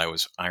think that I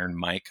was Iron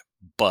Mike,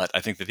 but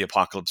I think that the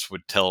apocalypse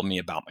would tell me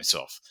about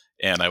myself.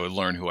 And I would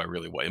learn who I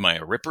really was. Am I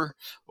a Ripper,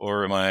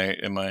 or am I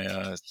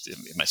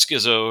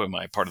schizo? Am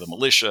I part of the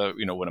militia?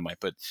 What am I?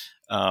 But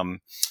I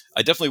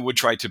definitely would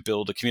try to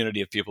build a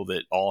community of people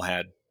that all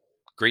had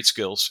great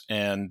skills,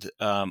 and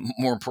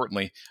more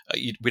importantly,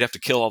 we'd have to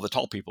kill all the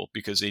tall people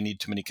because they need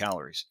too many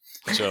calories.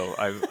 So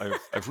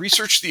I've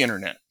researched the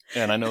internet,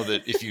 and I know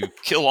that if you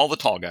kill all the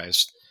tall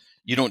guys,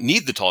 you don't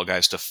need the tall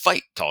guys to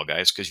fight tall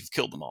guys because you've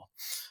killed them all,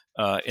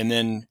 and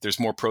then there's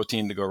more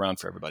protein to go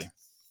around for everybody.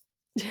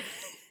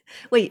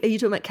 Wait, are you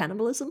talking about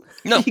cannibalism?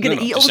 No, you're going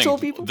to eat all the tall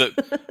people?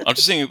 I'm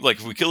just saying, like,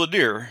 if we kill a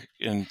deer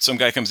and some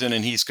guy comes in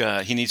and he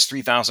needs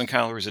 3,000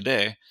 calories a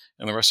day,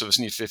 and the rest of us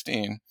need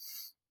 15,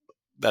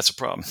 that's a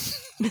problem.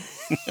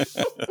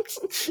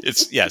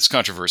 It's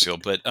controversial,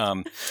 but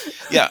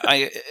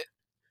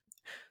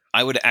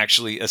I would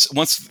actually,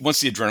 once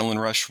the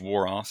adrenaline rush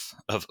wore off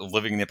of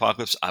living in the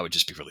apocalypse, I would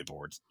just be really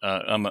bored.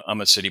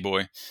 I'm a city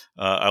boy.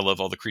 I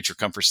love all the creature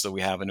comforts that we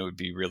have, and it would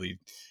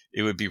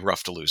be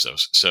rough to lose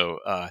those. So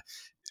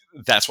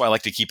that's why I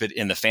like to keep it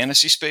in the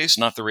fantasy space,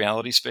 not the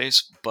reality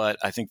space. But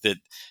I think that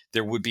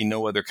there would be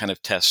no other kind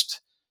of test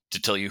to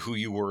tell you who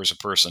you were as a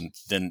person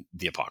than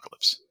the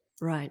apocalypse.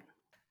 Right.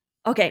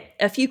 Okay,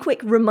 a few quick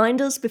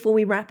reminders before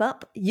we wrap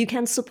up. You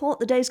can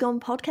support the Days Gone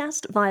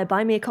podcast via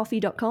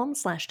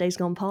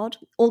buymeacoffee.com/daysgonepod.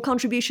 All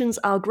contributions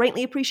are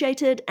greatly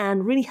appreciated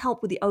and really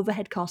help with the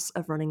overhead costs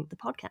of running the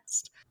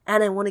podcast.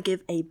 And I want to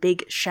give a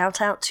big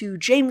shout out to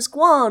James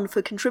Guan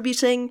for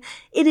contributing.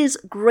 It is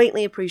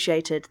greatly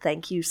appreciated.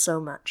 Thank you so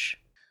much.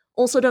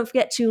 Also, don't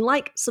forget to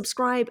like,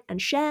 subscribe,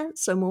 and share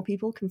so more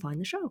people can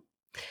find the show.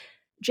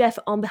 Jeff,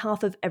 on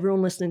behalf of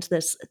everyone listening to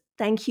this,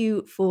 thank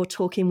you for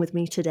talking with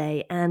me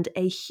today, and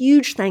a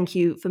huge thank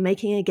you for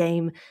making a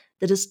game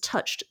that has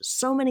touched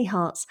so many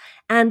hearts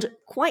and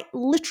quite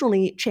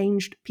literally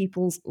changed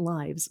people's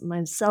lives,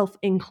 myself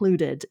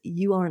included.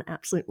 You are an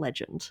absolute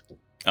legend.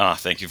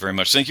 Thank you very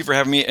much. Thank you for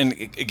having me. And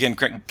again,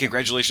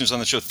 congratulations on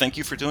the show. Thank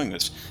you for doing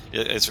this.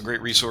 It's a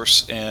great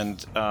resource,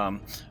 and I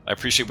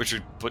appreciate what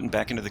you're putting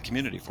back into the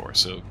community for.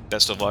 So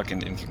best of luck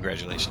and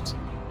congratulations.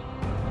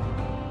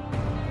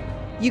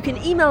 You can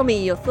email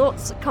me your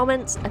thoughts,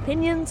 comments,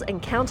 opinions,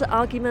 and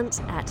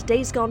counter-arguments at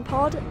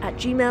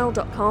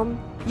daysgonepod@gmail.com.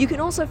 You can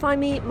also find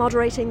me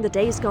moderating the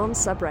Days Gone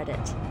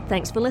subreddit.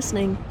 Thanks for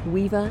listening.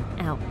 Weaver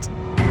out.